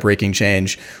API breaking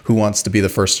change. Who wants to be the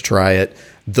first to try it?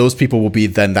 Those people will be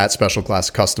then that special class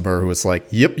customer who is like,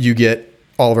 yep, you get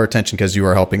all of our attention because you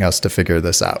are helping us to figure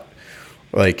this out.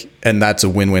 Like, and that's a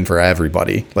win-win for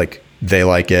everybody. Like, they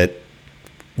like it.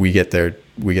 We get to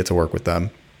work with them.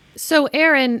 So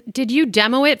Aaron, did you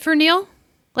demo it for Neil?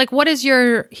 Like, what is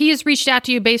he has reached out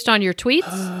to you based on your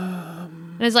tweets?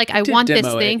 And is like, I want this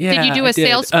thing. Yeah, did you do a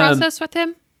sales process with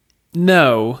him?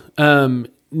 No.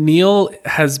 Neil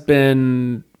has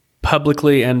been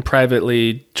publicly and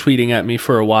privately tweeting at me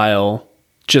for a while,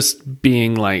 just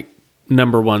being like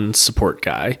number one support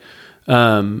guy.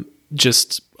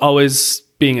 Just always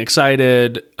being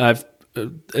excited. I've,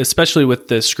 especially with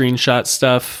the screenshot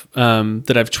stuff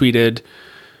that I've tweeted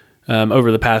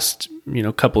over the past,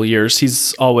 couple of years,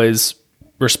 he's always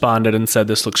responded and said,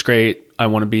 this looks great. I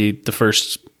want to be the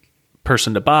first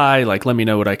person to buy. Like, let me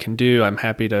know what I can do. I'm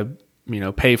happy to,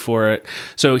 pay for it.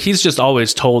 So he's just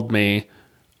always told me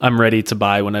I'm ready to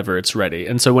buy whenever it's ready.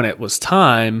 And so when it was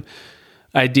time,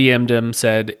 I DM'd him,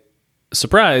 said,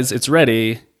 surprise, it's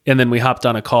ready. And then we hopped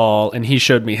on a call and he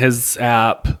showed me his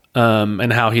app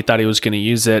and how he thought he was going to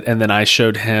use it. And then I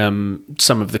showed him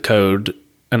some of the code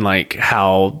and like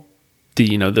how the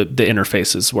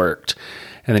interfaces worked.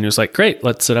 And then he was like, great,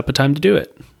 let's set up a time to do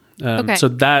it. Okay. So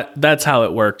that's how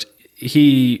it worked.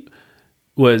 He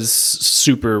was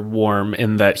super warm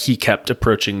in that he kept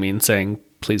approaching me and saying,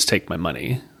 please take my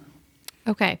money.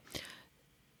 Okay.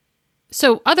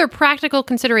 So other practical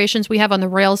considerations we have on the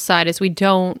Rails side is we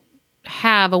don't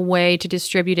have a way to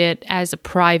distribute it as a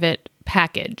private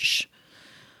package.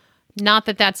 Not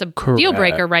that that's a deal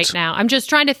breaker right now. I'm just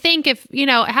trying to think if,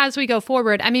 as we go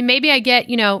forward, I mean, maybe I get,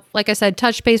 like I said,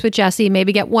 touch base with Jesse,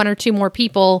 maybe get one or two more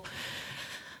people.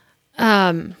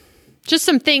 Just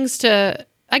some things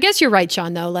I guess you're right,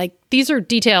 Sean, though. Like, these are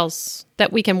details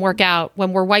that we can work out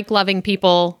when we're white gloving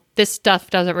people. This stuff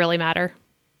doesn't really matter.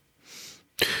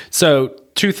 So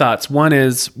 2 thoughts. One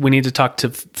is we need to talk to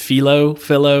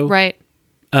Philo. Right.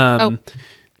 I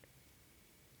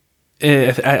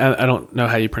don't know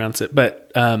how you pronounce it,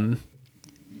 but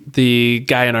the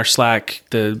guy in our Slack,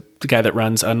 the guy that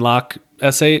runs Unlock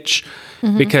SH,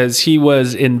 because he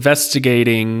was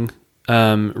investigating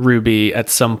Ruby at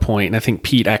some point, and I think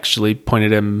Pete actually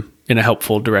pointed him in a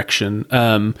helpful direction.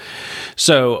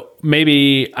 So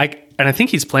maybe I think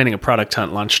he's planning a product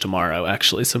hunt launch tomorrow,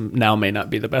 actually, so now may not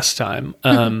be the best time.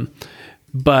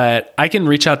 But I can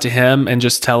reach out to him and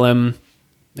just tell him,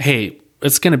 hey,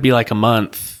 it's going to be like a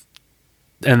month,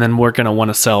 and then we're going to want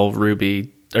to sell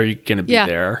Ruby. Are you going to be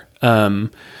there?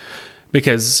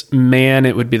 Because, man,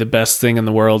 it would be the best thing in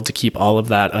the world to keep all of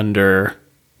that under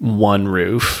one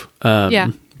roof.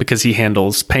 Because he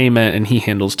handles payment and he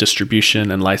handles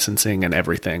distribution and licensing and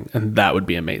everything. And that would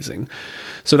be amazing.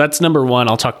 So that's number one.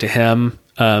 I'll talk to him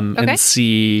and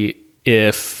see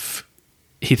if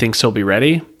he thinks he'll be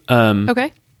ready.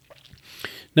 Okay.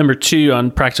 Number 2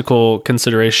 on practical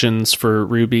considerations for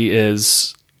Ruby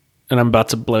is, and I'm about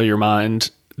to blow your mind,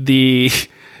 the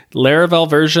Laravel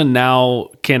version now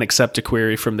can't accept a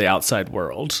query from the outside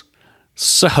world.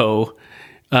 So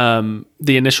the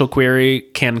initial query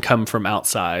can come from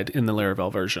outside in the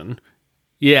Laravel version.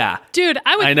 Yeah. Dude,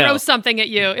 I would throw something at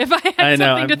you if I had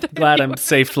something to throw. I'm glad I'm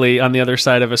safely on the other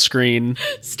side of a screen.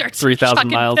 Start 3,000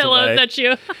 miles pillows away. At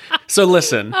you. So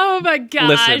listen. Oh my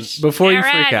gosh. Listen, before you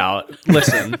freak out,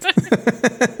 listen.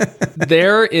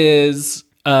 There is,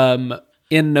 in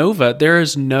Nova, there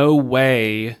is no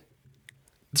way.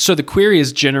 So the query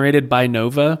is generated by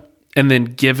Nova and then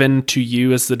given to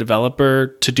you as the developer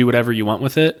to do whatever you want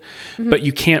with it, but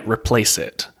you can't replace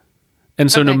it.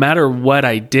 And so no matter what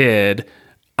I did,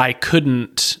 I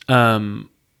couldn't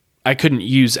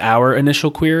use our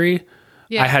initial query.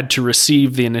 Yeah. I had to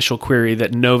receive the initial query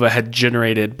that Nova had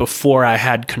generated before I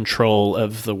had control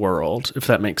of the world, if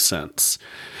that makes sense.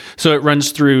 So it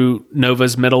runs through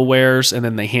Nova's middlewares, and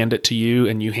then they hand it to you,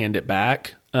 and you hand it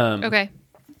back.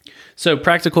 So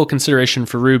practical consideration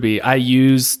for Ruby, I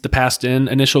use the passed in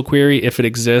initial query if it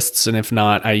exists, and if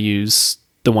not, I use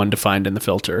the one defined in the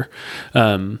filter.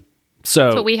 So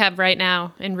that's what we have right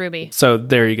now in Ruby. So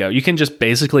there you go. You can just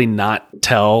basically not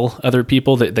tell other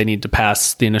people that they need to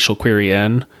pass the initial query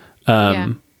in,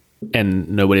 and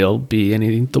nobody will be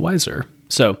any the wiser.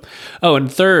 So,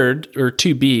 and third, or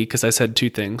 2B, because I said 2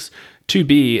 things.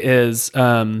 2B is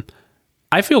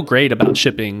I feel great about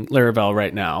shipping Laravel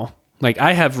right now. Like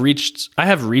I have reached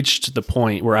the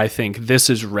point where I think this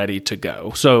is ready to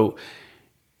go. So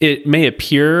it may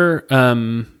appear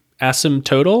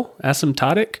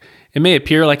asymptotic. It may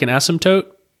appear like an asymptote,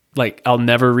 like I'll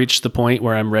never reach the point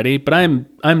where I'm ready, but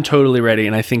I'm totally ready,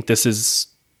 and I think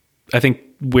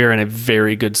we're in a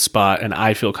very good spot, and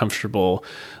I feel comfortable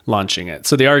launching it.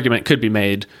 So the argument could be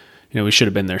made, we should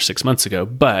have been there 6 months ago,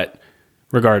 but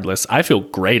regardless, I feel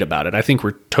great about it. I think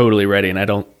we're totally ready, and I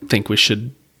don't think we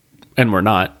should, and we're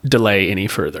not, delay any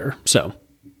further. So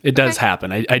it does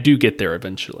happen. I do get there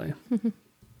eventually.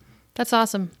 That's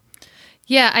awesome.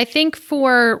 Yeah, I think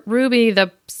for Ruby,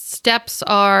 the steps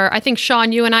are, I think,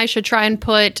 Sean, you and I should try and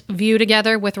put Vue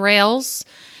together with Rails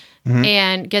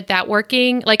and get that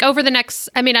working. Like over the next,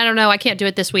 I don't know, I can't do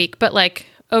it this week, but like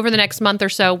over the next month or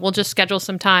so, we'll just schedule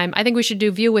some time. I think we should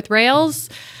do Vue with Rails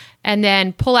and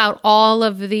then pull out all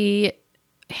of the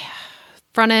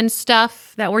front end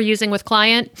stuff that we're using with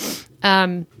client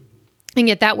and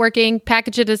get that working,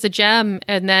 package it as a gem,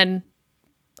 and then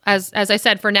as I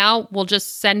said, for now, we'll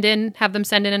just have them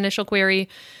send in initial query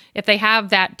if they have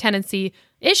that tenancy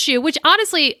issue, which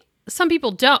honestly, some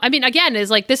people don't. Again,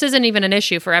 is like, this isn't even an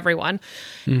issue for everyone.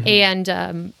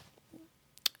 And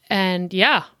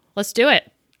yeah, let's do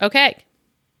it. Okay.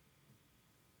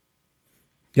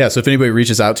 Yeah. So if anybody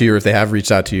reaches out to you, or if they have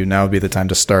reached out to you, now would be the time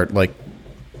to start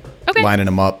lining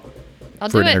them up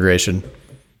for an integration.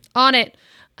 On it.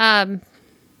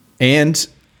 And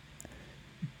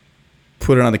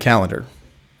put it on the calendar.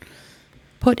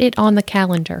 Put it on the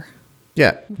calendar.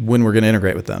 Yeah, when we're going to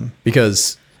integrate with them.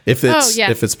 Because if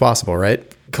it's possible, right?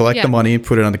 Collect the money,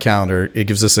 put it on the calendar. It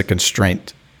gives us a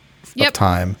constraint of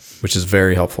time, which is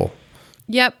very helpful.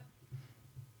 Yep,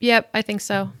 I think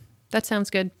so. That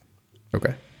sounds good.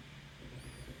 Okay.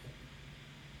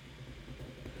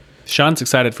 Sean's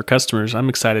excited for customers. I'm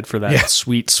excited for that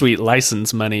sweet, sweet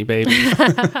license money, baby.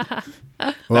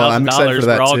 Well, I'm excited for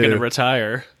that we're all too. going to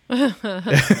retire.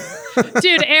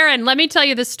 Dude, Aaron, let me tell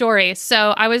you the story.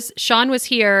 So Sean was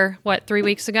here, 3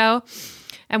 weeks ago?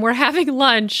 And we're having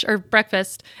lunch or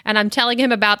breakfast, and I'm telling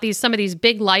him about some of these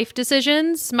big life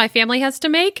decisions my family has to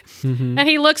make. Mm-hmm. And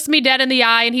he looks me dead in the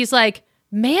eye and he's like,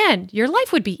 man, your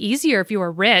life would be easier if you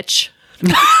were rich.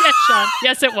 Yes, Sean.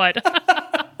 Yes, it would.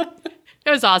 It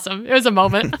was awesome. It was a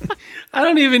moment. I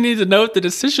don't even need to know what the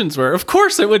decisions were. Of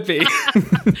course it would be.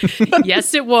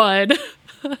 Yes, it would.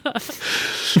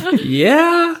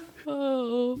 Yeah.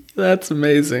 Oh, that's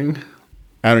amazing.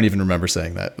 I don't even remember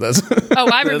saying that. Oh,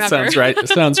 I remember. That sounds right. It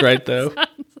sounds right, though.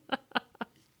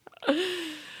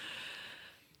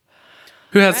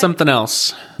 Who has something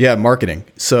else? Yeah, marketing.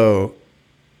 So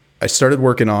I started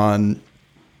working on,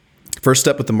 first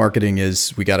step with the marketing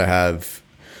is we got to have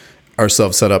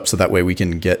ourselves set up so that way we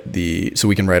can so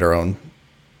we can write our own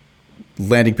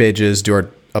landing pages,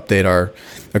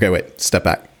 okay, wait, step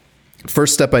back.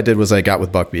 First step I did was I got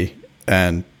with Buckbee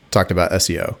and talked about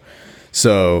SEO.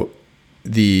 So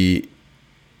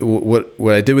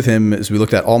what I did with him is we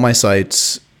looked at all my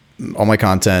sites, all my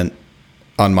content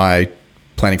on my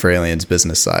Planning for Aliens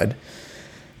business side,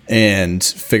 and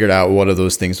figured out what of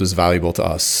those things was valuable to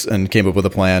us, and came up with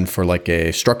a plan for like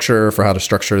a structure for how to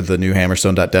structure the new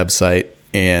hammerstone.dev site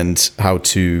and how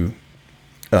to,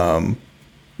 the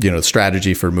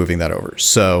strategy for moving that over.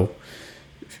 So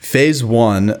phase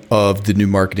 1 of the new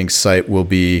marketing site will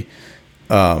be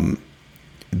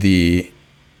the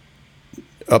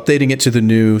updating it to the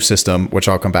new system, which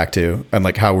I'll come back to, and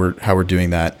like how we're doing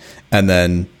that, and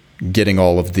then getting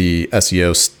all of the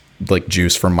SEO like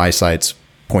juice from my sites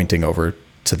pointing over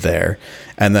to there.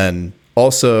 And then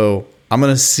also I'm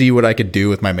going to see what I could do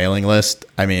with my mailing list.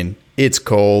 I mean, it's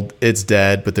cold, it's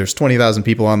dead, but there's 20,000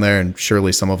 people on there, and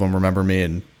surely some of them remember me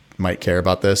and might care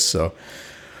about this. So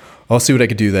I'll see what I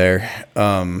could do there.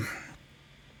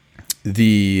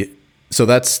 So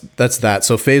that's that.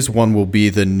 So phase 1 will be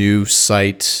the new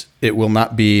site. It will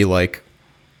not be like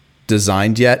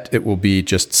designed yet. It will be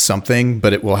just something,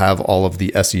 but it will have all of the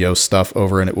SEO stuff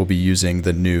over, and it will be using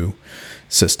the new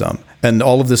system. And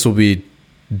all of this will be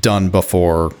done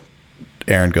before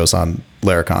Aaron goes on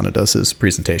Laracon and does his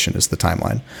presentation, is the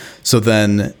timeline. So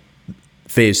then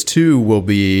phase 2 will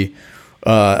be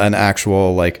an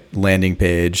actual like landing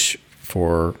page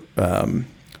for,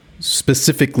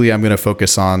 specifically, I'm going to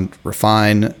focus on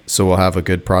Refine. So we'll have a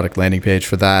good product landing page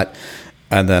for that.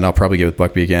 And then I'll probably get with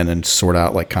Buckbee again and sort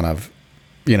out like kind of,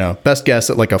 best guess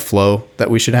at like a flow that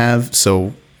we should have.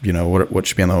 So, what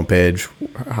should be on the homepage,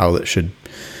 how it should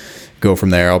go from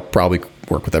there. I'll probably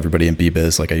work with everybody in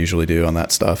BBiz like I usually do on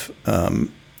that stuff.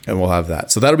 And we'll have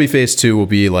that. So that'll be phase 2. Will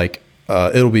be like,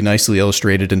 it'll be nicely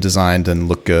illustrated and designed and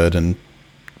look good and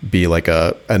be like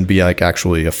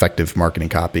actually effective marketing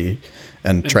copy.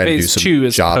 And try to do some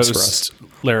jobs for us.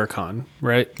 Laracon,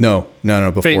 right? No,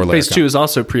 before Laracon. Phase 2 is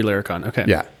also pre-Laracon. Okay.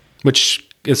 Yeah. Which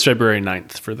is February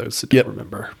 9th for those that don't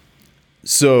remember.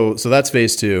 So that's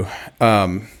phase 2.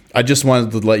 I just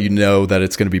wanted to let you know that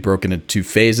it's going to be broken into 2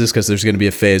 phases, because there's going to be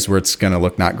a phase where it's going to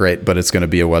look not great, but it's going to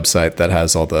be a website that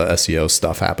has all the SEO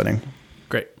stuff happening.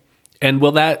 Great. And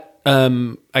will that,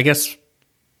 will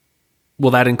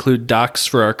that include docs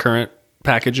for our current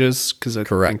packages? Because I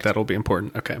think that'll be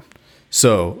important. Okay.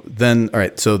 So then, all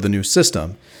right, so the new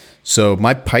system. So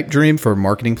my pipe dream for a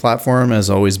marketing platform has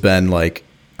always been like,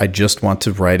 I just want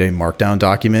to write a markdown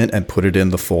document and put it in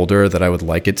the folder that I would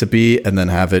like it to be, and then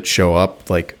have it show up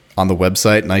like on the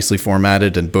website, nicely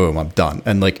formatted, and boom, I'm done.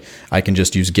 And like, I can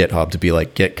just use GitHub to be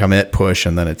like, git commit, push,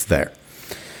 and then it's there.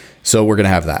 So we're going to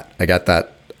have that. I got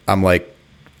that. I'm like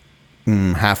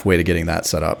halfway to getting that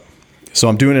set up. So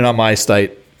I'm doing it on my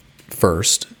site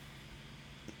first.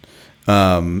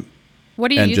 What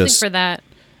are you using for that?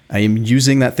 I am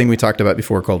using that thing we talked about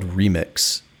before called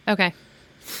Remix. Okay.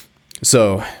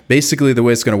 So basically the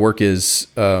way it's going to work is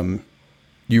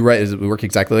you work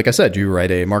exactly like I said. You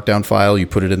write a markdown file, you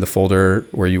put it in the folder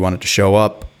where you want it to show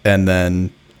up, and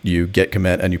then you git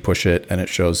commit and you push it, and it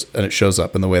shows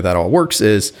up. And the way that all works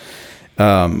is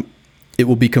it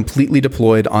will be completely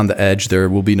deployed on the edge. There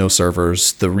will be no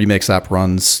servers. The Remix app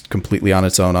runs completely on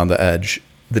its own on the edge.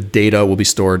 The data will be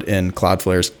stored in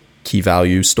Cloudflare's key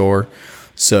value store.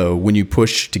 So when you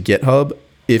push to GitHub,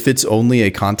 if it's only a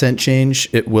content change,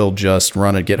 it will just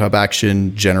run a GitHub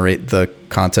action, generate the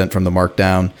content from the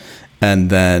markdown, and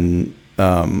then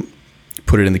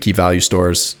put it in the key value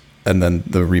stores. And then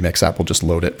the Remix app will just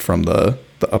load it from the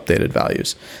updated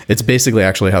values. It's basically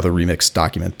actually how the Remix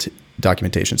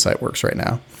documentation site works right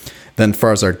now. Then as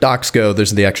far as our docs go, there's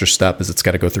the extra step is it's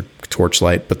got to go through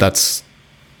Torchlight, but that's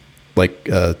like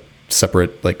a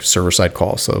separate like server side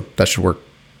call. So that should work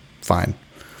fine.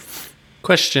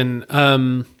 Question.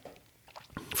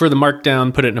 For the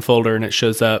markdown, put it in a folder and it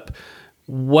shows up.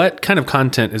 What kind of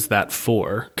content is that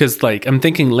for? Because like I'm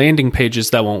thinking landing pages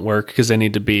that won't work because they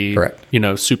need to be, Correct.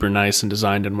 Super nice and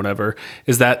designed and whatever.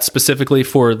 Is that specifically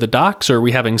for the docs, or are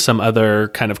we having some other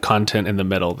kind of content in the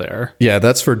middle there? Yeah,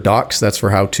 that's for docs. That's for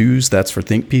how-tos. That's for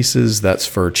think pieces. That's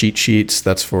for cheat sheets.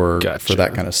 That's for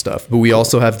that kind of stuff. But we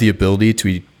also have the ability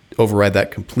to override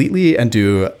that completely and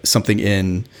do something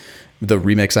in the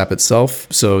Remix app itself.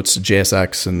 So it's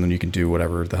JSX, and then you can do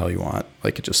whatever the hell you want.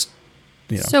 Like it just,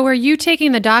 So are you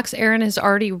taking the docs Aaron has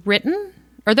already written?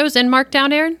 Are those in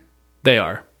Markdown, Aaron? They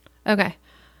are. Okay.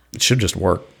 It should just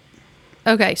work.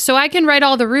 Okay. So I can write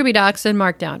all the Ruby docs in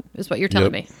Markdown, is what you're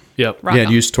telling me. Yep. Rock Yeah,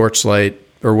 on. use Torchlight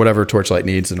or whatever Torchlight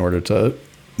needs in order to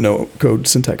know what code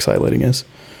syntax highlighting is.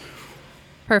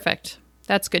 Perfect.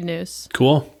 That's good news.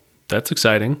 Cool. That's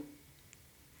exciting.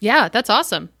 Yeah, that's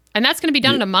awesome. And that's going to be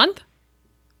done in a month?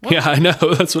 Yeah, I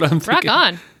know. That's what I'm Rock thinking.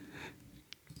 on.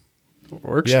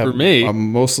 Works for me.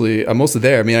 I'm mostly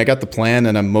there. I mean, I got the plan,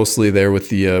 and I'm mostly there with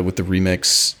the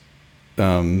Remix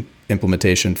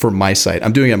implementation for my site.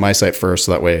 I'm doing it on my site first,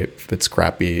 so that way, if it's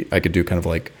crappy, I could do kind of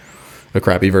like a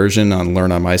crappy version on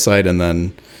learn on my site, and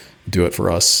then do it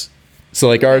for us. So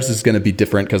like ours is going to be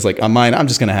different because like on mine, I'm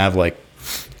just going to have like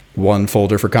one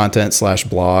folder for content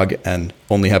 /blog and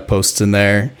only have posts in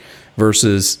there.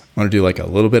 Versus I'm going to do like a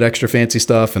little bit extra fancy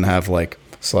stuff and have like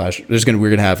we're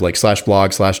going to have like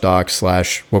 /blog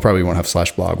 /docs we'll probably won't have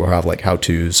 /blog. We'll have like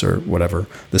how-tos or whatever.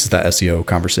 This is that SEO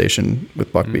conversation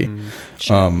with Buckbee.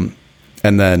 Sure.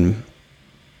 And then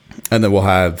we'll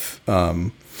have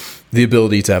the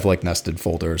ability to have like nested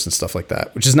folders and stuff like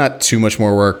that, which is not too much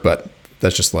more work, but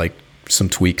that's just like some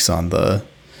tweaks on the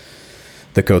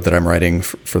code that I'm writing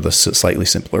for the slightly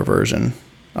simpler version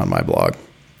on my blog.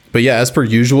 But yeah, as per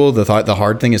usual, the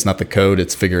hard thing is not the code;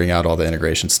 it's figuring out all the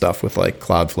integration stuff with like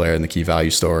Cloudflare and the key value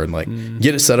store, and like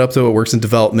get it set up so it works in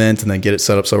development, and then get it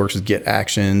set up so it works with Git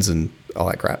actions and all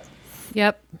that crap.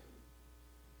 Yep.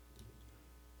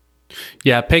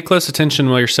 Yeah, pay close attention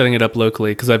while you're setting it up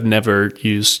locally because I've never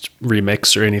used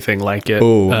Remix or anything like it.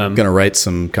 Oh, I'm gonna write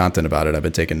some content about it. I've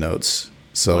been taking notes,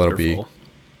 so wonderful. that'll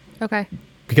be Okay.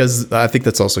 because I think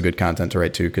that's also good content to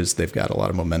write too, because they've got a lot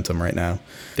of momentum right now.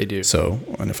 They do. So,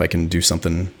 and if I can do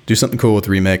something cool with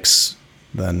Remix,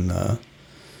 then,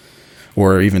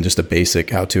 or even just a basic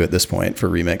how-to at this point for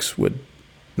Remix would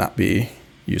not be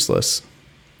useless.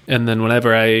 And then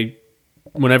whenever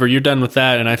you're done with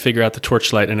that and I figure out the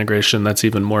Torchlight integration, that's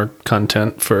even more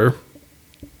content for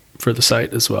the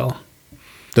site as well.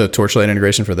 The Torchlight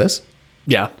integration for this?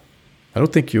 Yeah. I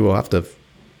don't think you will have to.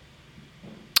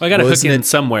 I got to hook isn't in it-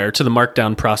 somewhere to the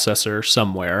Markdown processor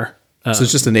somewhere. So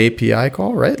it's just an API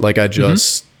call, right? Like I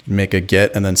just make a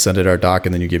get and then send it our doc,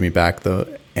 and then you give me back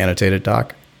the annotated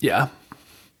doc. Yeah.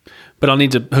 But I'll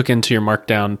need to hook into your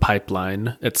Markdown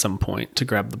pipeline at some point to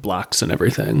grab the blocks and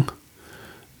everything.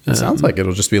 It sounds like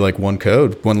it'll just be like one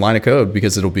line of code,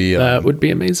 because it'll be That would be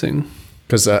amazing.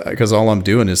 because all I'm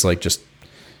doing is like just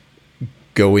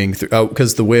going through. Oh,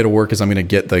 because the way it'll work is I'm going to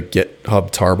get the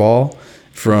GitHub tarball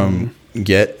from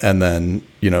Git, and then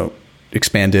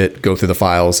expand it, go through the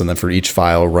files, and then for each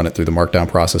file run it through the Markdown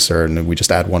processor, and then we just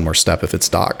add one more step if it's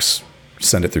docs,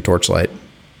 send it through Torchlight.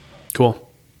 Cool.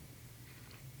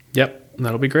 Yep.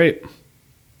 That'll be great.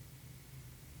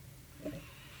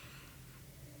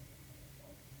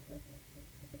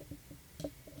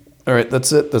 All right,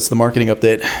 that's it. That's the marketing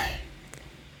update.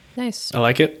 Nice. I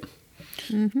like it.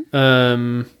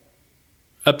 Update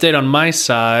on my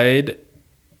side,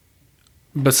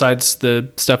 besides the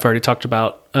stuff I already talked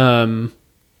about. So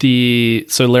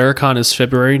Laracon is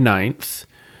February 9th,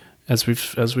 as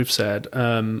we've said.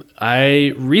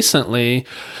 I recently,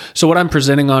 so what I'm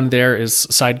presenting on there is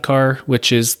Sidecar,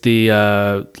 which is the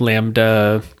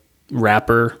Lambda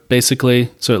wrapper, basically.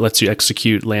 So it lets you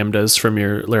execute Lambdas from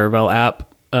your Laravel app.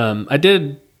 I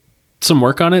did some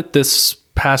work on it this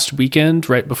past weekend,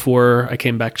 right before I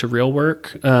came back to real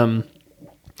work.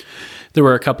 There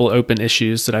were a couple open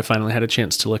issues that I finally had a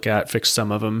chance to look at, fix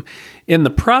some of them. In the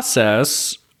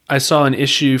process, I saw an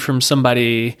issue from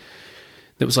somebody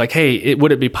that was like, hey,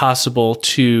 would it be possible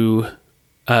to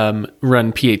run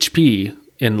PHP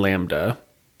in Lambda?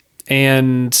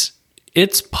 And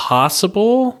it's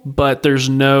possible, but there's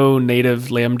no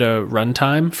native Lambda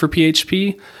runtime for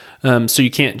PHP. So you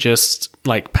can't just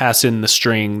like pass in the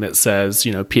string that says,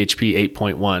 PHP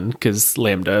 8.1, because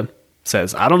Lambda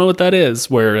says, I don't know what that is.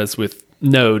 Whereas with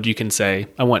Node, you can say,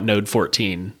 I want Node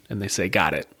 14. And they say,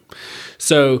 got it.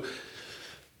 So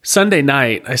Sunday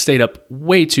night, I stayed up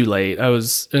way too late. I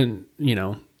was,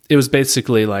 it was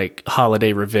basically like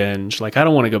holiday revenge. Like, I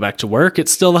don't want to go back to work.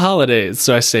 It's still the holidays.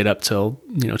 So I stayed up till,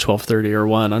 12:30 or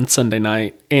 1 on Sunday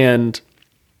night and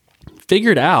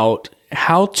figured out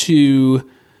how to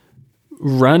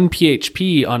run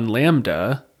PHP on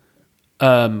Lambda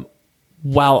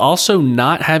while also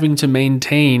not having to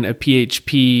maintain a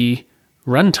PHP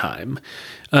runtime.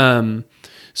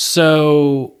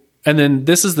 And then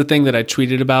this is the thing that I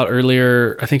tweeted about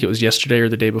earlier. I think it was yesterday or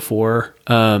the day before.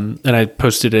 And I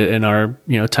posted it in our,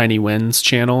 Tiny Wins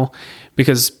channel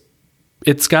because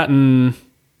it's gotten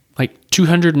like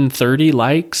 230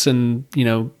 likes and,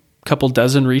 a couple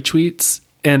dozen retweets.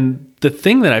 And the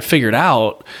thing that I figured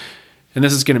out, and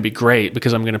this is going to be great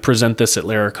because I'm going to present this at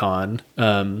Laracon,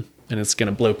 and it's going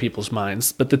to blow people's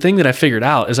minds. But the thing that I figured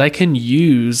out is I can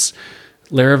use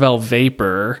Laravel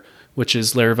Vapor, which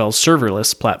is Laravel's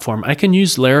serverless platform. I can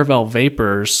use Laravel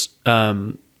Vapor's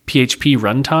PHP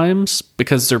runtimes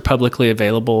because they're publicly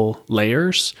available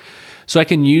layers. So I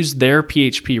can use their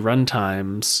PHP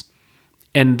runtimes,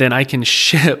 and then I can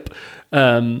ship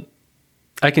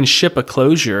a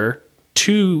closure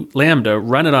to Lambda,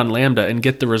 run it on Lambda, and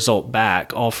get the result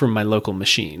back all from my local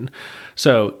machine.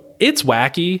 So it's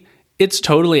wacky, it's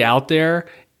totally out there,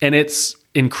 and it's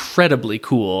incredibly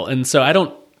cool. And so I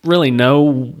don't really know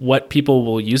what people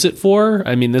will use it for.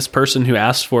 I mean, this person who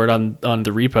asked for it on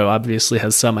the repo obviously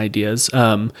has some ideas.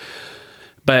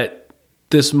 But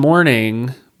this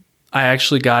morning, I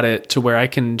actually got it to where I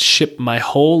can ship my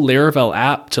whole Laravel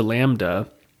app to Lambda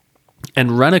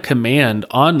and run a command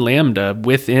on Lambda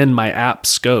within my app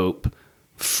scope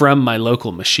from my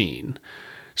local machine.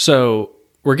 So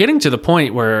we're getting to the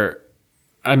point where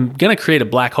I'm going to create a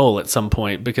black hole at some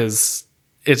point because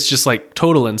it's just like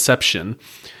total inception.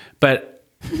 But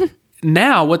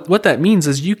now what that means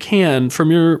is you can,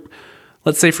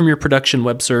 let's say from your production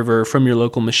web server, from your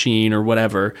local machine or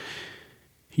whatever,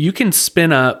 you can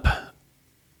spin up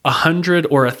 100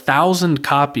 or 1,000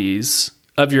 copies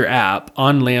of your app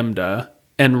on Lambda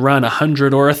and run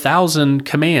 100 or 1,000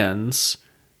 commands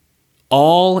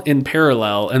all in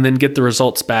parallel and then get the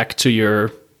results back to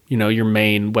your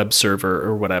main web server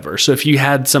or whatever. So if you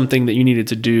had something that you needed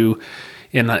to do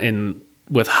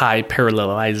with high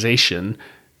parallelization,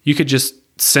 you could just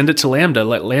send it to Lambda,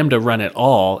 let Lambda run it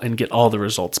all and get all the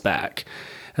results back.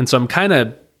 And so I'm kind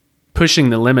of pushing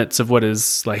the limits of what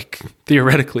is like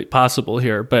theoretically possible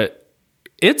here, but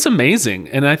it's amazing.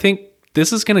 And I think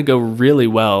this is going to go really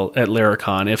well at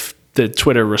Laracon if the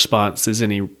Twitter response is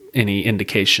any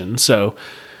indication. So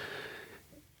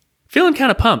feeling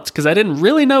kind of pumped because I didn't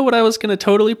really know what I was going to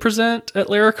totally present at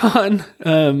Laracon.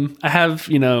 I have,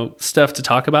 stuff to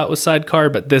talk about with Sidecar,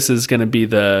 but this is going to be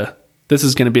the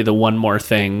one more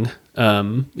thing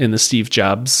in the Steve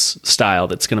Jobs style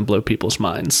that's going to blow people's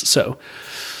minds. So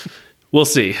we'll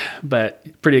see,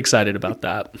 but pretty excited about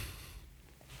that.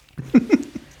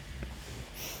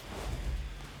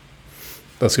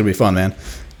 That's going to be fun, man.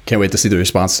 Can't wait to see the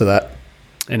response to that.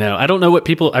 I know. I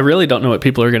really don't know what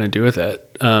people are going to do with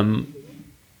it.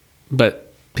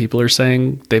 But people are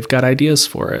saying they've got ideas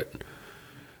for it.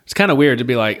 It's kind of weird to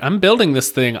be like, I'm building this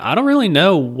thing. I don't really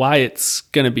know why it's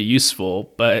going to be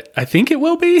useful, but I think it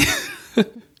will be.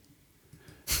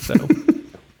 So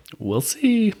we'll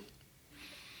see.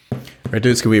 Right,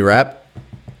 dudes, can we wrap?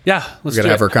 Yeah, let's We're going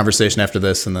to have our conversation after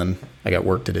this, and then I got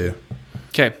work to do.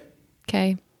 Okay.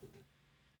 Okay.